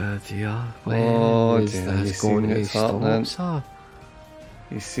dear, dear. Oh, When is dear, this you seen going to it's happening. stop, sir?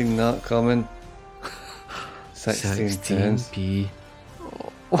 You seen that coming? 16 tens. 16p.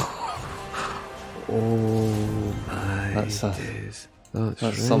 Oh, man. That's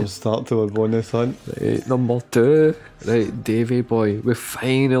That's some start to a bonus hunt. Right, number 2. Right, Davy Boy. We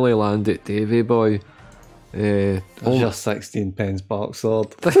finally landed Davy Boy. There's your 16 pence bark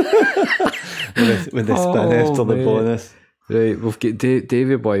sword. with the spin after the mate. bonus. Right, we've got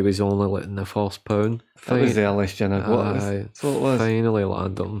Davy Boy was only letting the first pound. That was the earliest gen I got. Aye, So it was. finally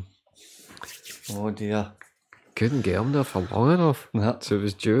landed him. Oh dear. Couldn't get him there for long enough. Nah. So it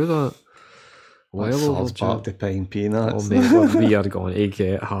was due that. Well Swords back overdue. to pine peanuts. Oh mate, we are going to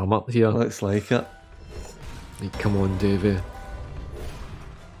get hammered here. Looks like it. Like, come on, Davy.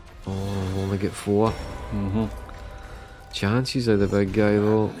 Oh, we've only got 4. Chances of the big guy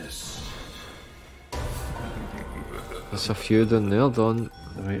though. There's a few down there done.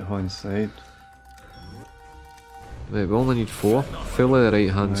 The right hand side. Right, we only need 4. Fully the right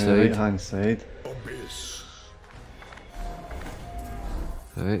hand Right side. hand side.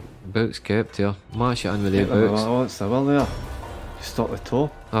 Right, boots kept here. Match it in with the Get the boots. oh, it's there there. Just up the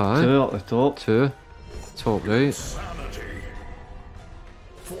top. Aye. 2 up the top. 2. Top right.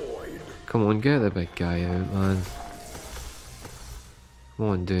 Come on, get the big guy out, man. Come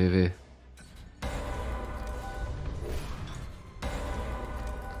on, Davy.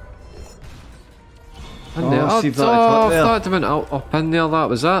 In there. Oh, see that Oh, top if there. that had been up in there, that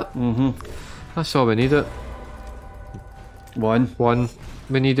was it. That's all we needed. 1. 1.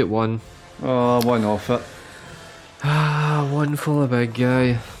 We needed 1. Oh, 1 off it. Ah, 1 for the big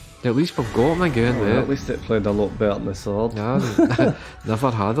guy. At least we've got him again, Well, at mate. least it played a lot better than the sword. Yeah, never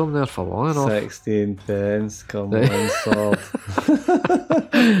had him there for long enough. 16 pence, come on, sword.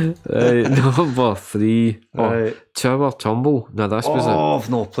 Right, number 3. Oh, Right. Tower Tumble. Now this was Oh, I've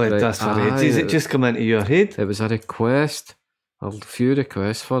not played Right, this for aye, ages. It just come into your head. it was a request. A few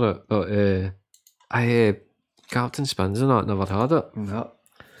requests for it, but Captain Spins and that never had it. No.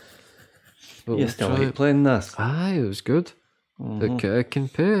 But You we'll still try like it. playing this? Aye, it was good. It can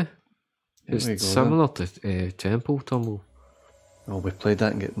pay. It's we go similar to Temple Tumble. Oh, we played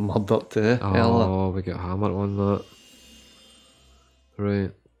that and get murdered too. earlier. Oh, we got hammered on that.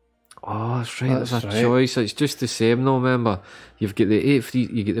 Right. Oh, that's right. That's There's a right. choice. It's just the same though, remember. You've got the 8 free,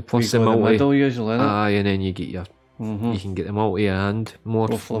 you get the We plus the go in the multi. middle usually, innit? Aye, and then you get your you can get the multi and more,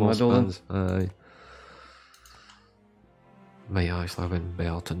 Go for the more middle then. spins. Aye. Might actually have been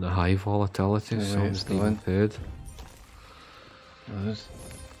better than the high volatility, Right, so it's it's even going. paid. Yes.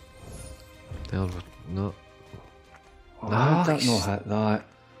 There we're not. Oh, I did Nice. not hit that.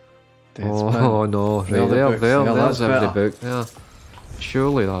 Dead spin. Oh no, right There the there, books, there, there's that's every better. book there.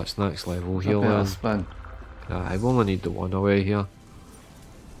 Surely that's next level A here better then. spin. I only need the 1 away here.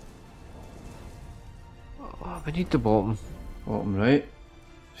 Oh, we need the bottom. Bottom right.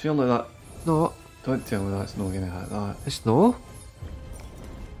 Surely that. No, Don't tell me that's not going to hit that. it's no.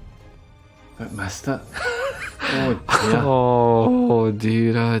 It missed it. Oh dear. Oh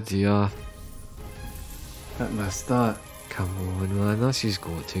dear, oh dear. It missed that. Come on, man, this has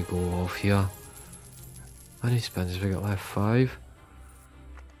got to go off here. How many spins have we got left? 5.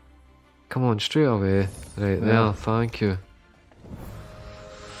 Come on, straight away. Right there, Yeah. thank you.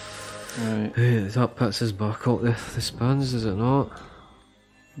 Right. Hey, that puts us back up the spins, is it not?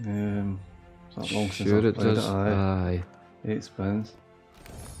 Is that long since Sure I've it played does. it? Aye. Aye. 8 spins.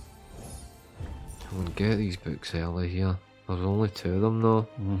 Come on, get these books early here. There's only 2 of them though.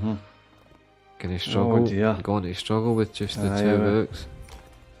 Gonna struggle. dear. Going to struggle with just the Aye, 2 aye. books.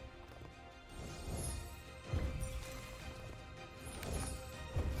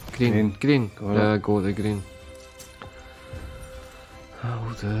 Green, green. Got Yeah, it. go to green.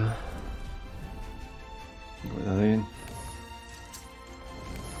 Oh dear. Got that in.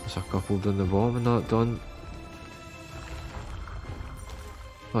 There's a couple down the bottom and that done.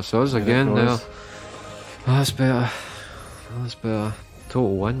 That's us There it again there. goes. That's better. That's better.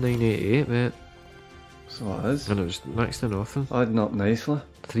 Total 1988, mate. So it is. And it was next to nothing. Adding up nicely.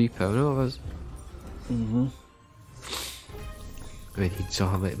 £3 out of us. We need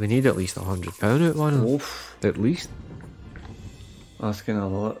something. We need at least £100 out one of them. Oof. At least. Asking a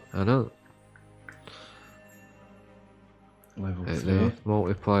lot. I know. Level Right 3. there.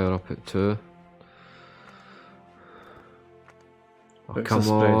 Multiplier up at 2. Oh, Books come are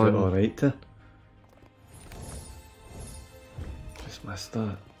spread out on. alright too. Just missed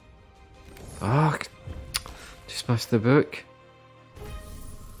that. Ah, just missed the book.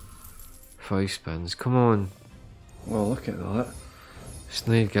 5 spins. Come on. Well, look at that. It's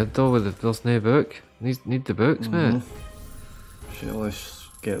no good though with there's no book. Need the books, mate. Shall I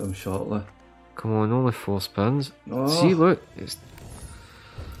get them shortly? Come on, only 4 spins. Oh. See, look. It's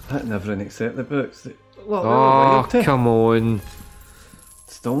Hitting everything except the books. Look, oh, come on.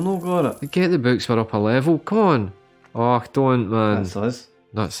 Still no got it. Get the books, we're up a level. Come on. Oh, don't, man. That's us.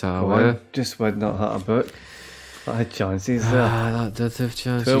 That's our One. way. Just would not hit a book. I had chances there. Ah, that did have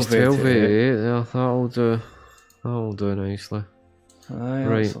chances. 12 12 8 there. That'll do. That'll do nicely. Aye,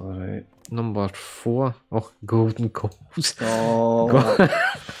 Right. that's alright. Number 4. Oh, golden goals. Oh,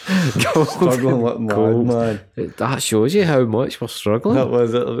 struggling Golden like mad, goals. man. That shows you how much we're struggling. That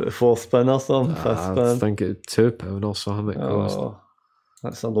was it, about the 4th spin or something, 5th I spin. think it's £2 or something it cost. Oh,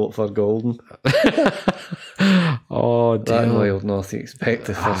 that's a lot for golden. Oh, That dear. and Wild North, you expect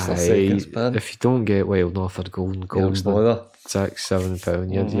the first or second spin. If you don't get Wild North or golden You goals, don't bother.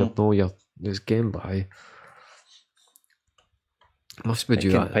 £6-7, you know it's game by. Must be It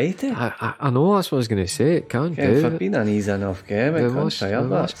due. can bite it. I know that's what I was going to say. It can't Yeah, if do it been an easy enough game, it It can't must, tire it that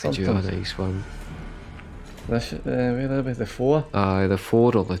must be due a sometimes. nice one. This, where are we, the 4? Aye, the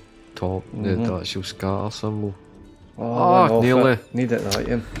 4 or the top, the actual scatter symbol. Oh, Oh, one off nearly. it. Need it that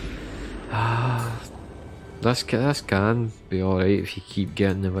in. This can be alright if you keep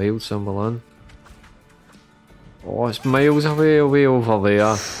getting the wild symbol in. Oh, it's miles away over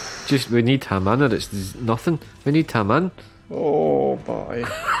there. Just, we need him in or it's nothing. We need him in. Oh, boy.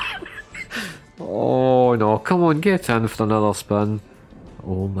 Oh no, come on, get in for another spin.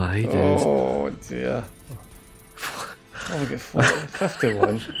 Oh my days. Oh, dear. Oh, we get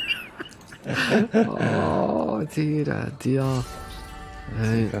 51. Oh dear, dear.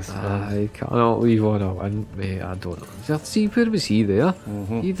 Right, This one. I cannot leave on a win, mate. I don't know. Just see, where was he there?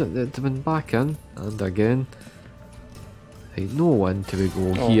 He'd been back in, and again. Right, no one to we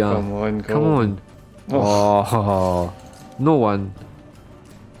go Oh, here. come on, Come go. on. Oh, no one.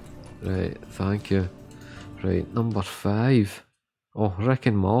 Right, thank you. Right, number 5. Oh, Rick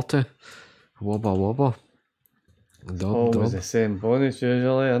and Morty. Wubba wubba. Dub Always dub. the same bonus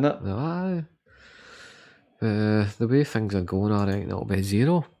usually, isn't it? Aye. The way things are going, I reckon it'll be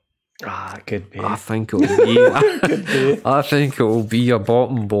 0. Ah, it could be. I think it'll be. I think it'll be a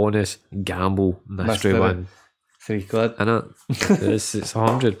bottom bonus gamble mystery Mystery. one. £3. Innit? It's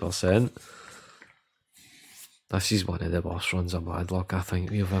 100%. This is one of the worst runs of bad luck I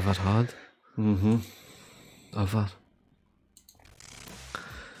think we've ever had. Ever.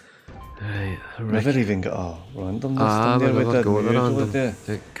 Right, Never even got a randomness Ah, in there. we We never did got the usually random.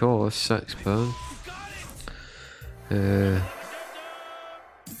 do. It costs £6.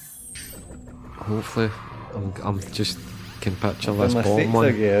 Hopefully, I'm just can picture this The bottom mistakes one.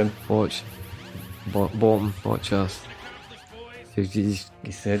 again. Watch, bottom. Watch this.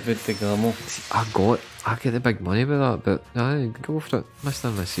 You said with the gamble. I get the big money with that, but aye, go for it.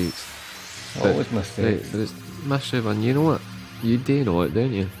 Mr. Mistakes. Always mistakes. Right, but it's mystery one. You know what? You do know it,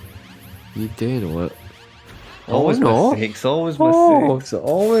 don't you? You do know it. Always no. mistakes. Always Oh, mistakes. it's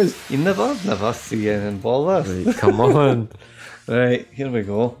always. You never see anything bother. Right, come on. Right, here we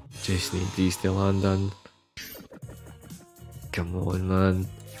go. Just need these to land in. Come on, man.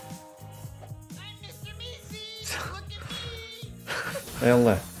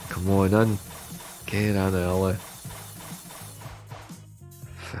 Early. Come on in. Get in early.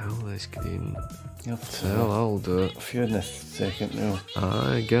 Fill the screen. You're Well, I'll do it. a few in the second now.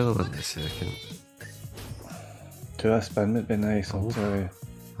 Aye, get them in a second. 2 a spin would be nice, I'll tell you.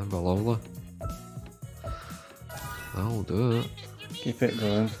 That'd be lovely. I'll do it. Keep it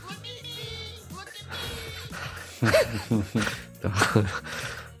going.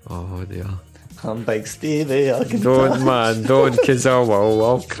 Oh dear. I'm Big Stevie, I can Don't, man, don't, because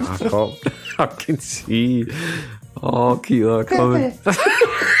I'll crack up. I can see. Oh, keep that coming.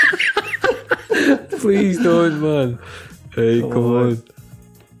 Please don't, man. Hey, come on.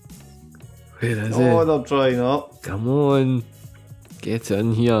 Where is Oh, it? they're drying up. Come on. Get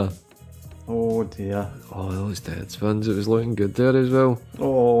in here. Oh dear. Oh, those dead spins. It was looking good there as well.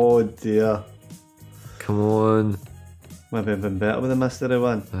 Oh dear. Come on. Maybe been better with the mystery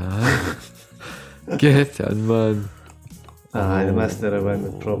one. Aye. Get in, man. Aye, the mystery one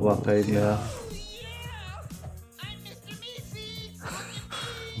would probably paid me there.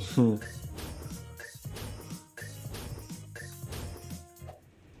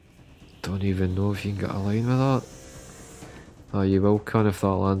 Don't even know if you can get a line with that. Oh, you will can if that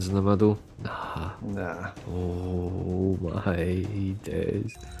lands in the middle. Nah. Nah. Oh my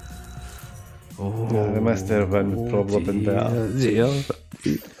days. Oh, Yeah, the mystery one would probably been better. dear.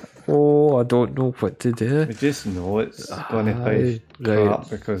 Oh, I don't know what to do. We just know it's going to Aye, pay crap right.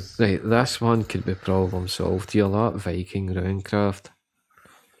 because Right, this one could be problem solved. Here, that Viking Runecraft.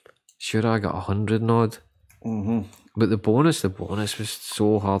 Sure, I got 100 odd. But the bonus was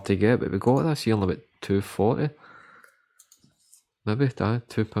so hard to get. But we got this here in about £2.40. Maybe that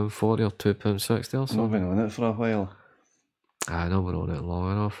 £2.40 or £2.60 or I've something. been on it for a while. I know we're on it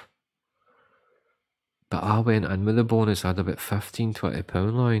long enough. But I went in with the bonus, I had about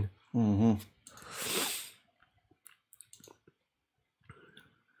 £15-20 line.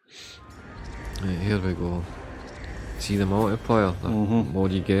 Right, here we go. See the multiplier? The more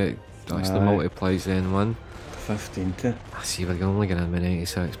you get, actually multiplies then one. 15 to. I see we're only getting in with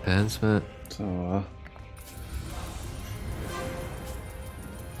 96 pence, mate. So,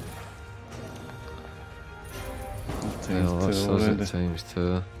 well, that's us at times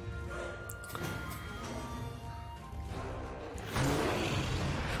 2.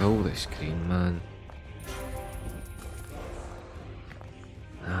 Fill the screen, man.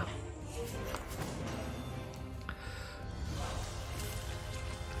 Ah.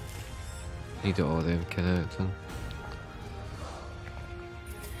 Need all them connecting.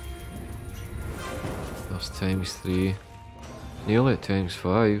 That's times 3. Nearly at times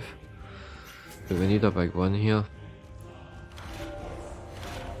 5. But we need a big one here.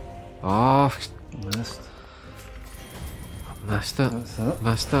 Oh, missed. Missed it. That's it.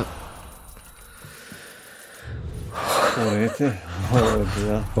 Missed it. 480. Oh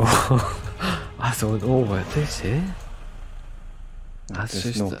dear. I don't know what to say. That's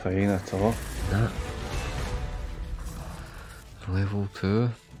There's just no pain at all. Nah. Level 2.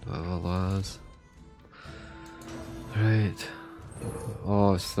 Whatever that is. Right.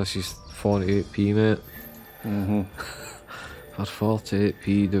 Oh, this is 48p, mate. For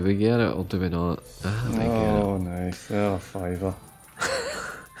 48p, do we get it or do we not? Ah, we get it. Oh, nice. Oh, £5.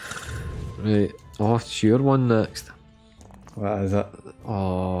 Right. Oh, it's your one next. What is it?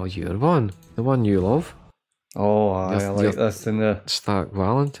 Oh, your one. The one you love. Oh, aye, I like this in the... Stack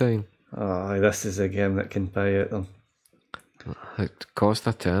Valentine. Aye, this is a game that can pay it them. It cost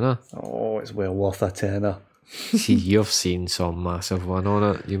a tenner. Oh, it's well worth a tenner. See, you've seen some massive one on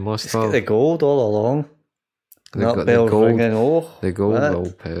it. You must It's have. got the gold all along. They've That got bell the gold. ringing, oh. The gold what?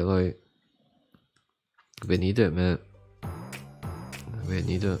 will pay, like. We need it, mate. We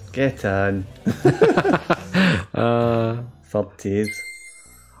need it. Get in. Third tease.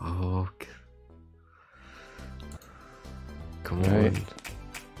 Oh. Come Right. on.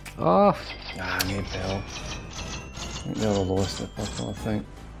 Oh. Ah, no bell. I think they're the lowest at purple, I think.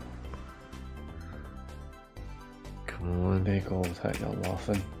 Come on. Big gold hit, you're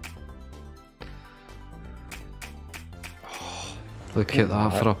laughing. Look at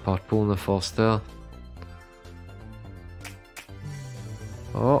that for a purple in the first there.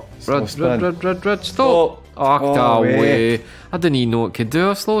 Oh, Slow spin. red, stop! Oh, Oh, way. I didn't even know it could do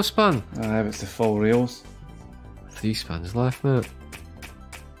a slow spin. Aye, it's the full reels. 3 spins left, mate.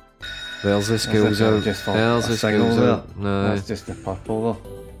 There's the Is skills it out. just for There's a the single skills there? out. No, That's just the purple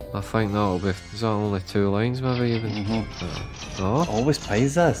though. I think that'll be. Is that only 2 lines, maybe even? Oh, Always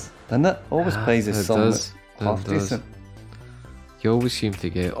pays this, doesn't it? Always pays us it something does. that's half It does. decent. You always seem to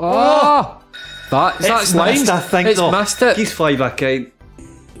get. Oh! That's lines. missed, I think, It's though. missed it. He's 5 account.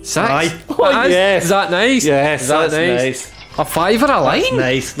 6. Aye. Oh, That is- yes. Is that nice? Yes, Is that that's nice. A 5 or a line?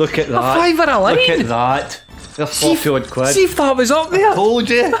 Nice, look at that. A 5 or a line? Look at that. There's 40 odd quid. See if that was up there. Told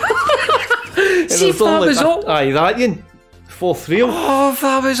you. See if that was up. Aye, that yin. 4th reel. Oh, if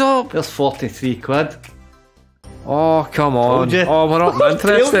that was up. There's 43 quid. Oh, come on. Told you. Oh, we're not Told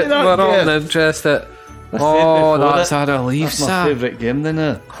interested. you that, We're not yeah. interested. I said Oh, before that's it. a relief, That's my sir. favourite game, then.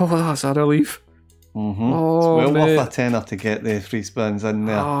 Oh, that's a relief. Oh, It's well mate. worth a tenner to get the 3 spins in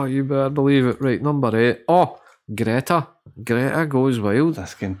there. Oh, you better believe it. Right, number 8. Oh, Greta. Greta Goes Wild.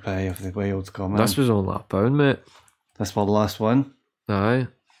 This can pay if the wilds come This in. was only £1, mate. This was the last one. Aye.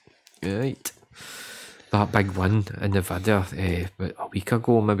 Right. That big win in the video about a week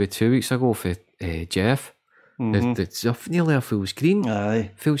ago, maybe 2 weeks ago for Jeff. It's nearly a full screen.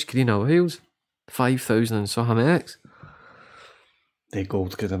 Aye. Full screen of Wales. 5,000 and something X. The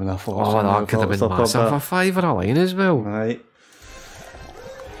gold could have been a force. Oh, that could have been massive. A 5 or a line as well. Aye.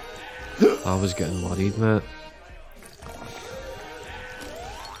 I was getting worried, mate.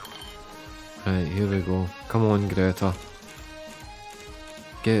 Right, here we go. Come on, Greta.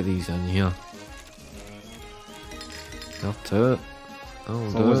 Get these in here. Up to it.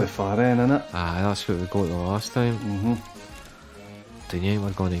 It's Do always it. the far end, innit? Aye, that's what we got the last time. Do you think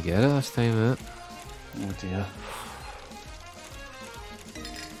we're going to get it this time, mate? Oh dear.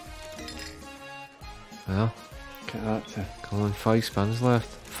 Yeah. Get that to. Come on, 5 spins left.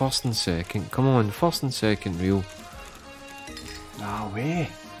 First and second. Come on, first and second reel. No way.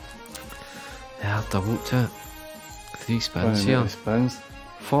 Yeah, double to it. 3 spins Running here. out of spins.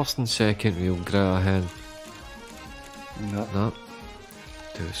 First and second reel, Greta hen. No. No.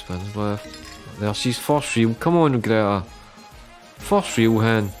 2 spins left. There, she's first reel. Come on, Greta. First reel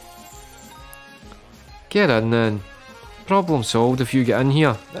hen. Get in then. Problem solved if you get in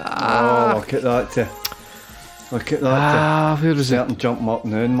here. Oh, look at that to. Look at that. Ah, where is it? Certain jump up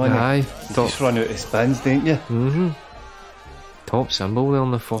now, man. Aye, You top, just run out of spins, don't you? top symbol there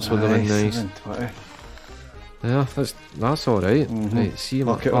on the first one, nice. Nice. 720. Yeah, that's alright. Right, see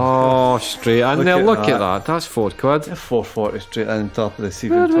Look at oh, straight in there, look at that. that, that's £4. 440 straight in top of the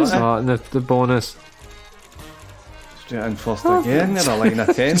Where 720. is that in the bonus? Straight in first again, you're a line of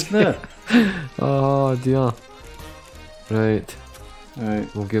 10s now. Oh dear. Right,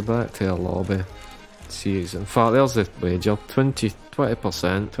 Right. we'll go back to our lobby. See, in fact, there's the wager, 20%.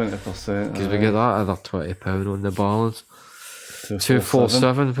 20%. Because we get that other £20 on the balance.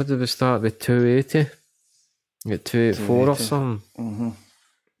 247. What did we start with? 280. Get 284 or something.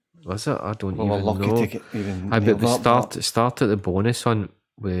 Was it? I don't Well, we're even lucky know. to get even. I bet we nailed that, started the bonus on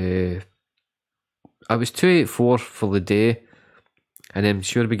with. I was 284 for the day, and then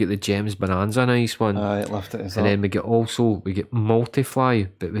sure we get the Gems Bonanza, nice one. Aye, it left it as And up. then we get Multiply,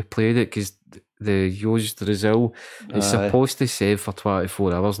 but we played it because the used result is supposed to save for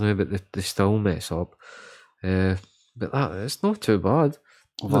 24 hours now, but they still mess up. But it's not too bad.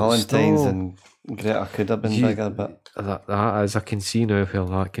 Valentine's still- and Greta could have been bigger, but That as I can see now where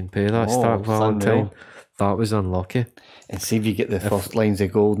that can pay that Oh, start it's Valentine. unreal. That was unlucky. and see if you get the first lines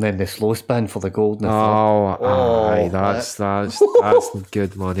of gold and then the slow spin for the gold. And the Oh, aye, Oh, that's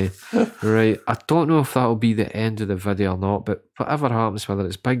good money. Right, I don't know if that'll be the end of the video or not, but whatever happens, whether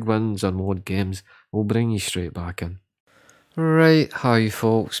it's big wins or more games, we'll bring you straight back in. Right, hi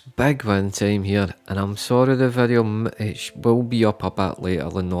folks, big win time here, and I'm sorry the video will be up a bit later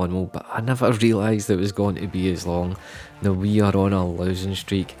than normal, but I never realised it was going to be as long. Now we are on a losing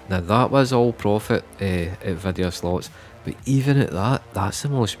streak. Now that was all profit at video slots, but even at that, that's the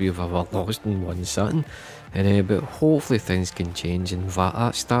most we've ever lost in one sitting. But hopefully things can change, and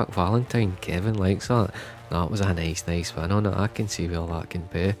that Stark Valentine, Kevin likes that. That was a nice win on it. I can see where that can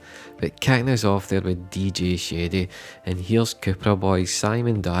pay. But kicking us off there with DJ Shady, and here's Cupra Boys,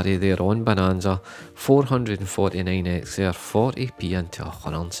 Simon Darry there on Bonanza, 449x there, 40p into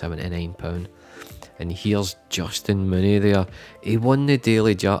 £179. And here's Justin Mooney there. He won the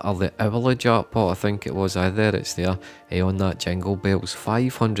daily or the hourly jackpot, I think it was. There it's there on that Jingle Bells,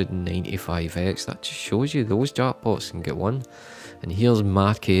 595x. That just shows you those jackpots can get won. And here's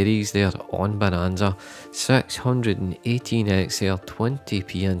Mark Aries there on Bonanza, 618x there,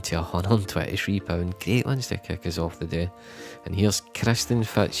 20p into £123. Great ones to kick us off the day. And here's Kristen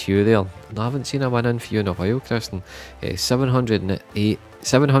Fitzhugh there. I haven't seen a win in for you in a while, Kristen.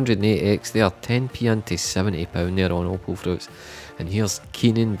 708x there, 10p into £70 there on Opal Fruits. And here's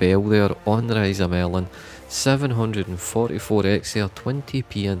Keenan Bell there on Rise of Merlin, 744x there,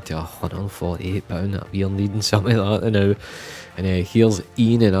 20p into £148. We're needing some of that now. And here's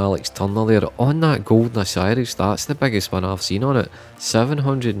Ian and Alex Turner there on that Golden Osiris. That's the biggest one I've seen on it.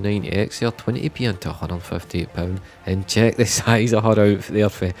 790x there, 20p into £158. And check the size of her outfit there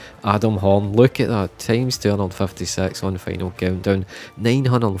for Adam Horn. Look at that, times 256 on Final Countdown.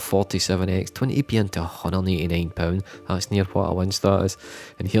 947x, 20p into £189. That's near what a win status.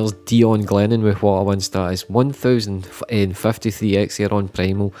 And here's Dion Glennon with what a win status. 1053x here on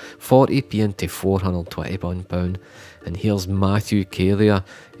Primal, 40p into £421. And here's Matthew K there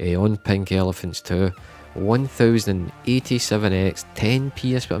on Pink Elephants too. 1087x,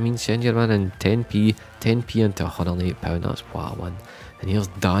 10p is what I mean, send your win in 10p into £108. That's what I win. And here's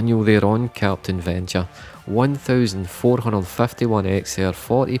Daniel there on Captain Venture. 1451x there,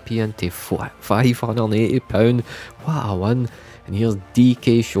 40p into £580. What a win. And here's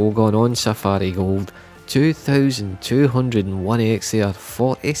DK Shogun on Safari Gold. 2,201x there,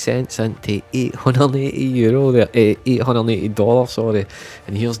 40 cents into €880 there, $880, sorry.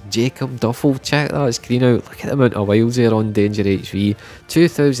 And here's Jacob Duffel, check that screen out, look at the amount of wilds there on Danger HV,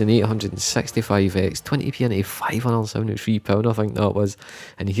 2,865x, 20p into £573, I think that was.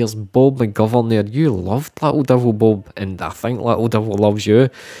 And here's Bob McGovern there, you loved Little Devil, Bob, and I think Little Devil loves you,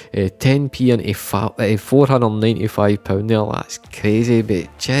 10p into £495 there, that's crazy,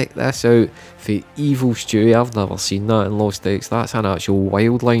 but check this out. For Evil Stewie, I've never seen that in Lost X. That's an actual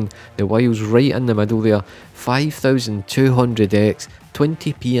wild line. The wild's right in the middle there. 5,200x,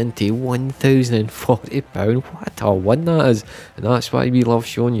 20p into £1,040. What a win that is. And that's why we love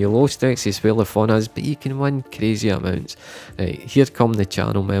showing you Lost X is where the fun is, but you can win crazy amounts. Right, here come the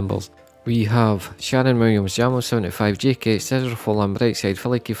channel members. We have Sharon Williams, Jamo75, JK, Cesar Fulham, Brightside,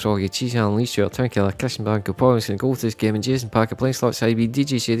 Filicky Froggy, Cheese Allen, Lee Stewart, Twinkler, Christian Banco, Paulson, Goldfish Gaming, Jason Packer, Plain Slots IB,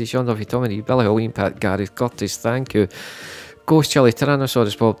 DJ Shady, Sean Duffy, Tommy D, Billy Halloween, Pat, Gareth, Curtis, thank you. Ghost Chili,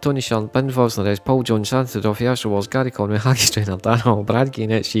 Tyrannosaurus Bob, Tony Sharn, Ben Vosler, Paul Jones, Anthony Duffy, Astro Wars, Gary Conway, Haggy Strainer, Dan Hall, Brad Gain,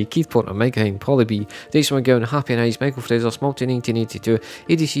 HG, Keith Porter, Mike Hine, Polly B, Jason McGowan, Happy Nice, Michael Fraser, Smolty 1982,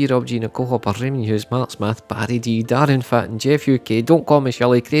 ADC, Rob G, Nicole Hopper, Raymond Hughes, Mark Smith, Barry D, Darren Fitton, Jeff UK, Don't Call Me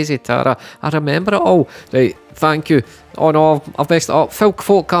Shirley, Crazy Tara, I remember it all. Right, thank you. Oh no, I've messed it up. Phil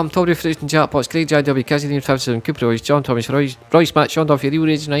Folkcam, Tory Fruit and Chatbots, Craig JW, Kizzy Dean Fivson, Cooper Royce, John Thomas, Royce Matt, Sean Duffy, Real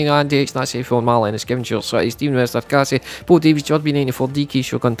Rage 9, Andy H, That's A Phone, Marlene, Skevin Short, City, Stephen Wester, Cassie, Bo Davies, George B94, DK,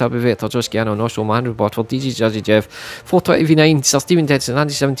 Shogun, Tabby Vector, Josh Giano, Nostril, Andrew Bottle, DJ Jazzy Jeff, 420v9, Sir Stephen Tedson,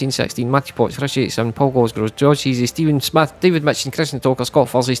 Andy 1716, Matty Potts, Rish 87, Paul Gosgrove, George Easy, Stephen Smith, David Mitchin, Christian Talker, Scott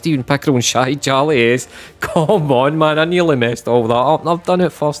Fursey, Stephen Pickerel, and Shy Charlie S. Come on, man, I nearly messed all that up. I've done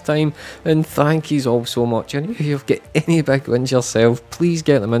it first time, and thank yous all so much. And if you've got any big wins yourself, please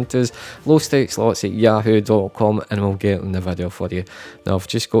get them into us. lowstakeslots@yahoo.com, and we'll get them in the video for you. Now, I've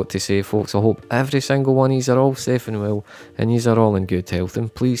just got to say, folks, I hope every single one of yous are all safe and well, and yous are all in good health,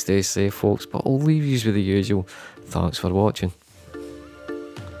 and please stay safe, folks. But I'll leave yous with the usual. Thanks for watching.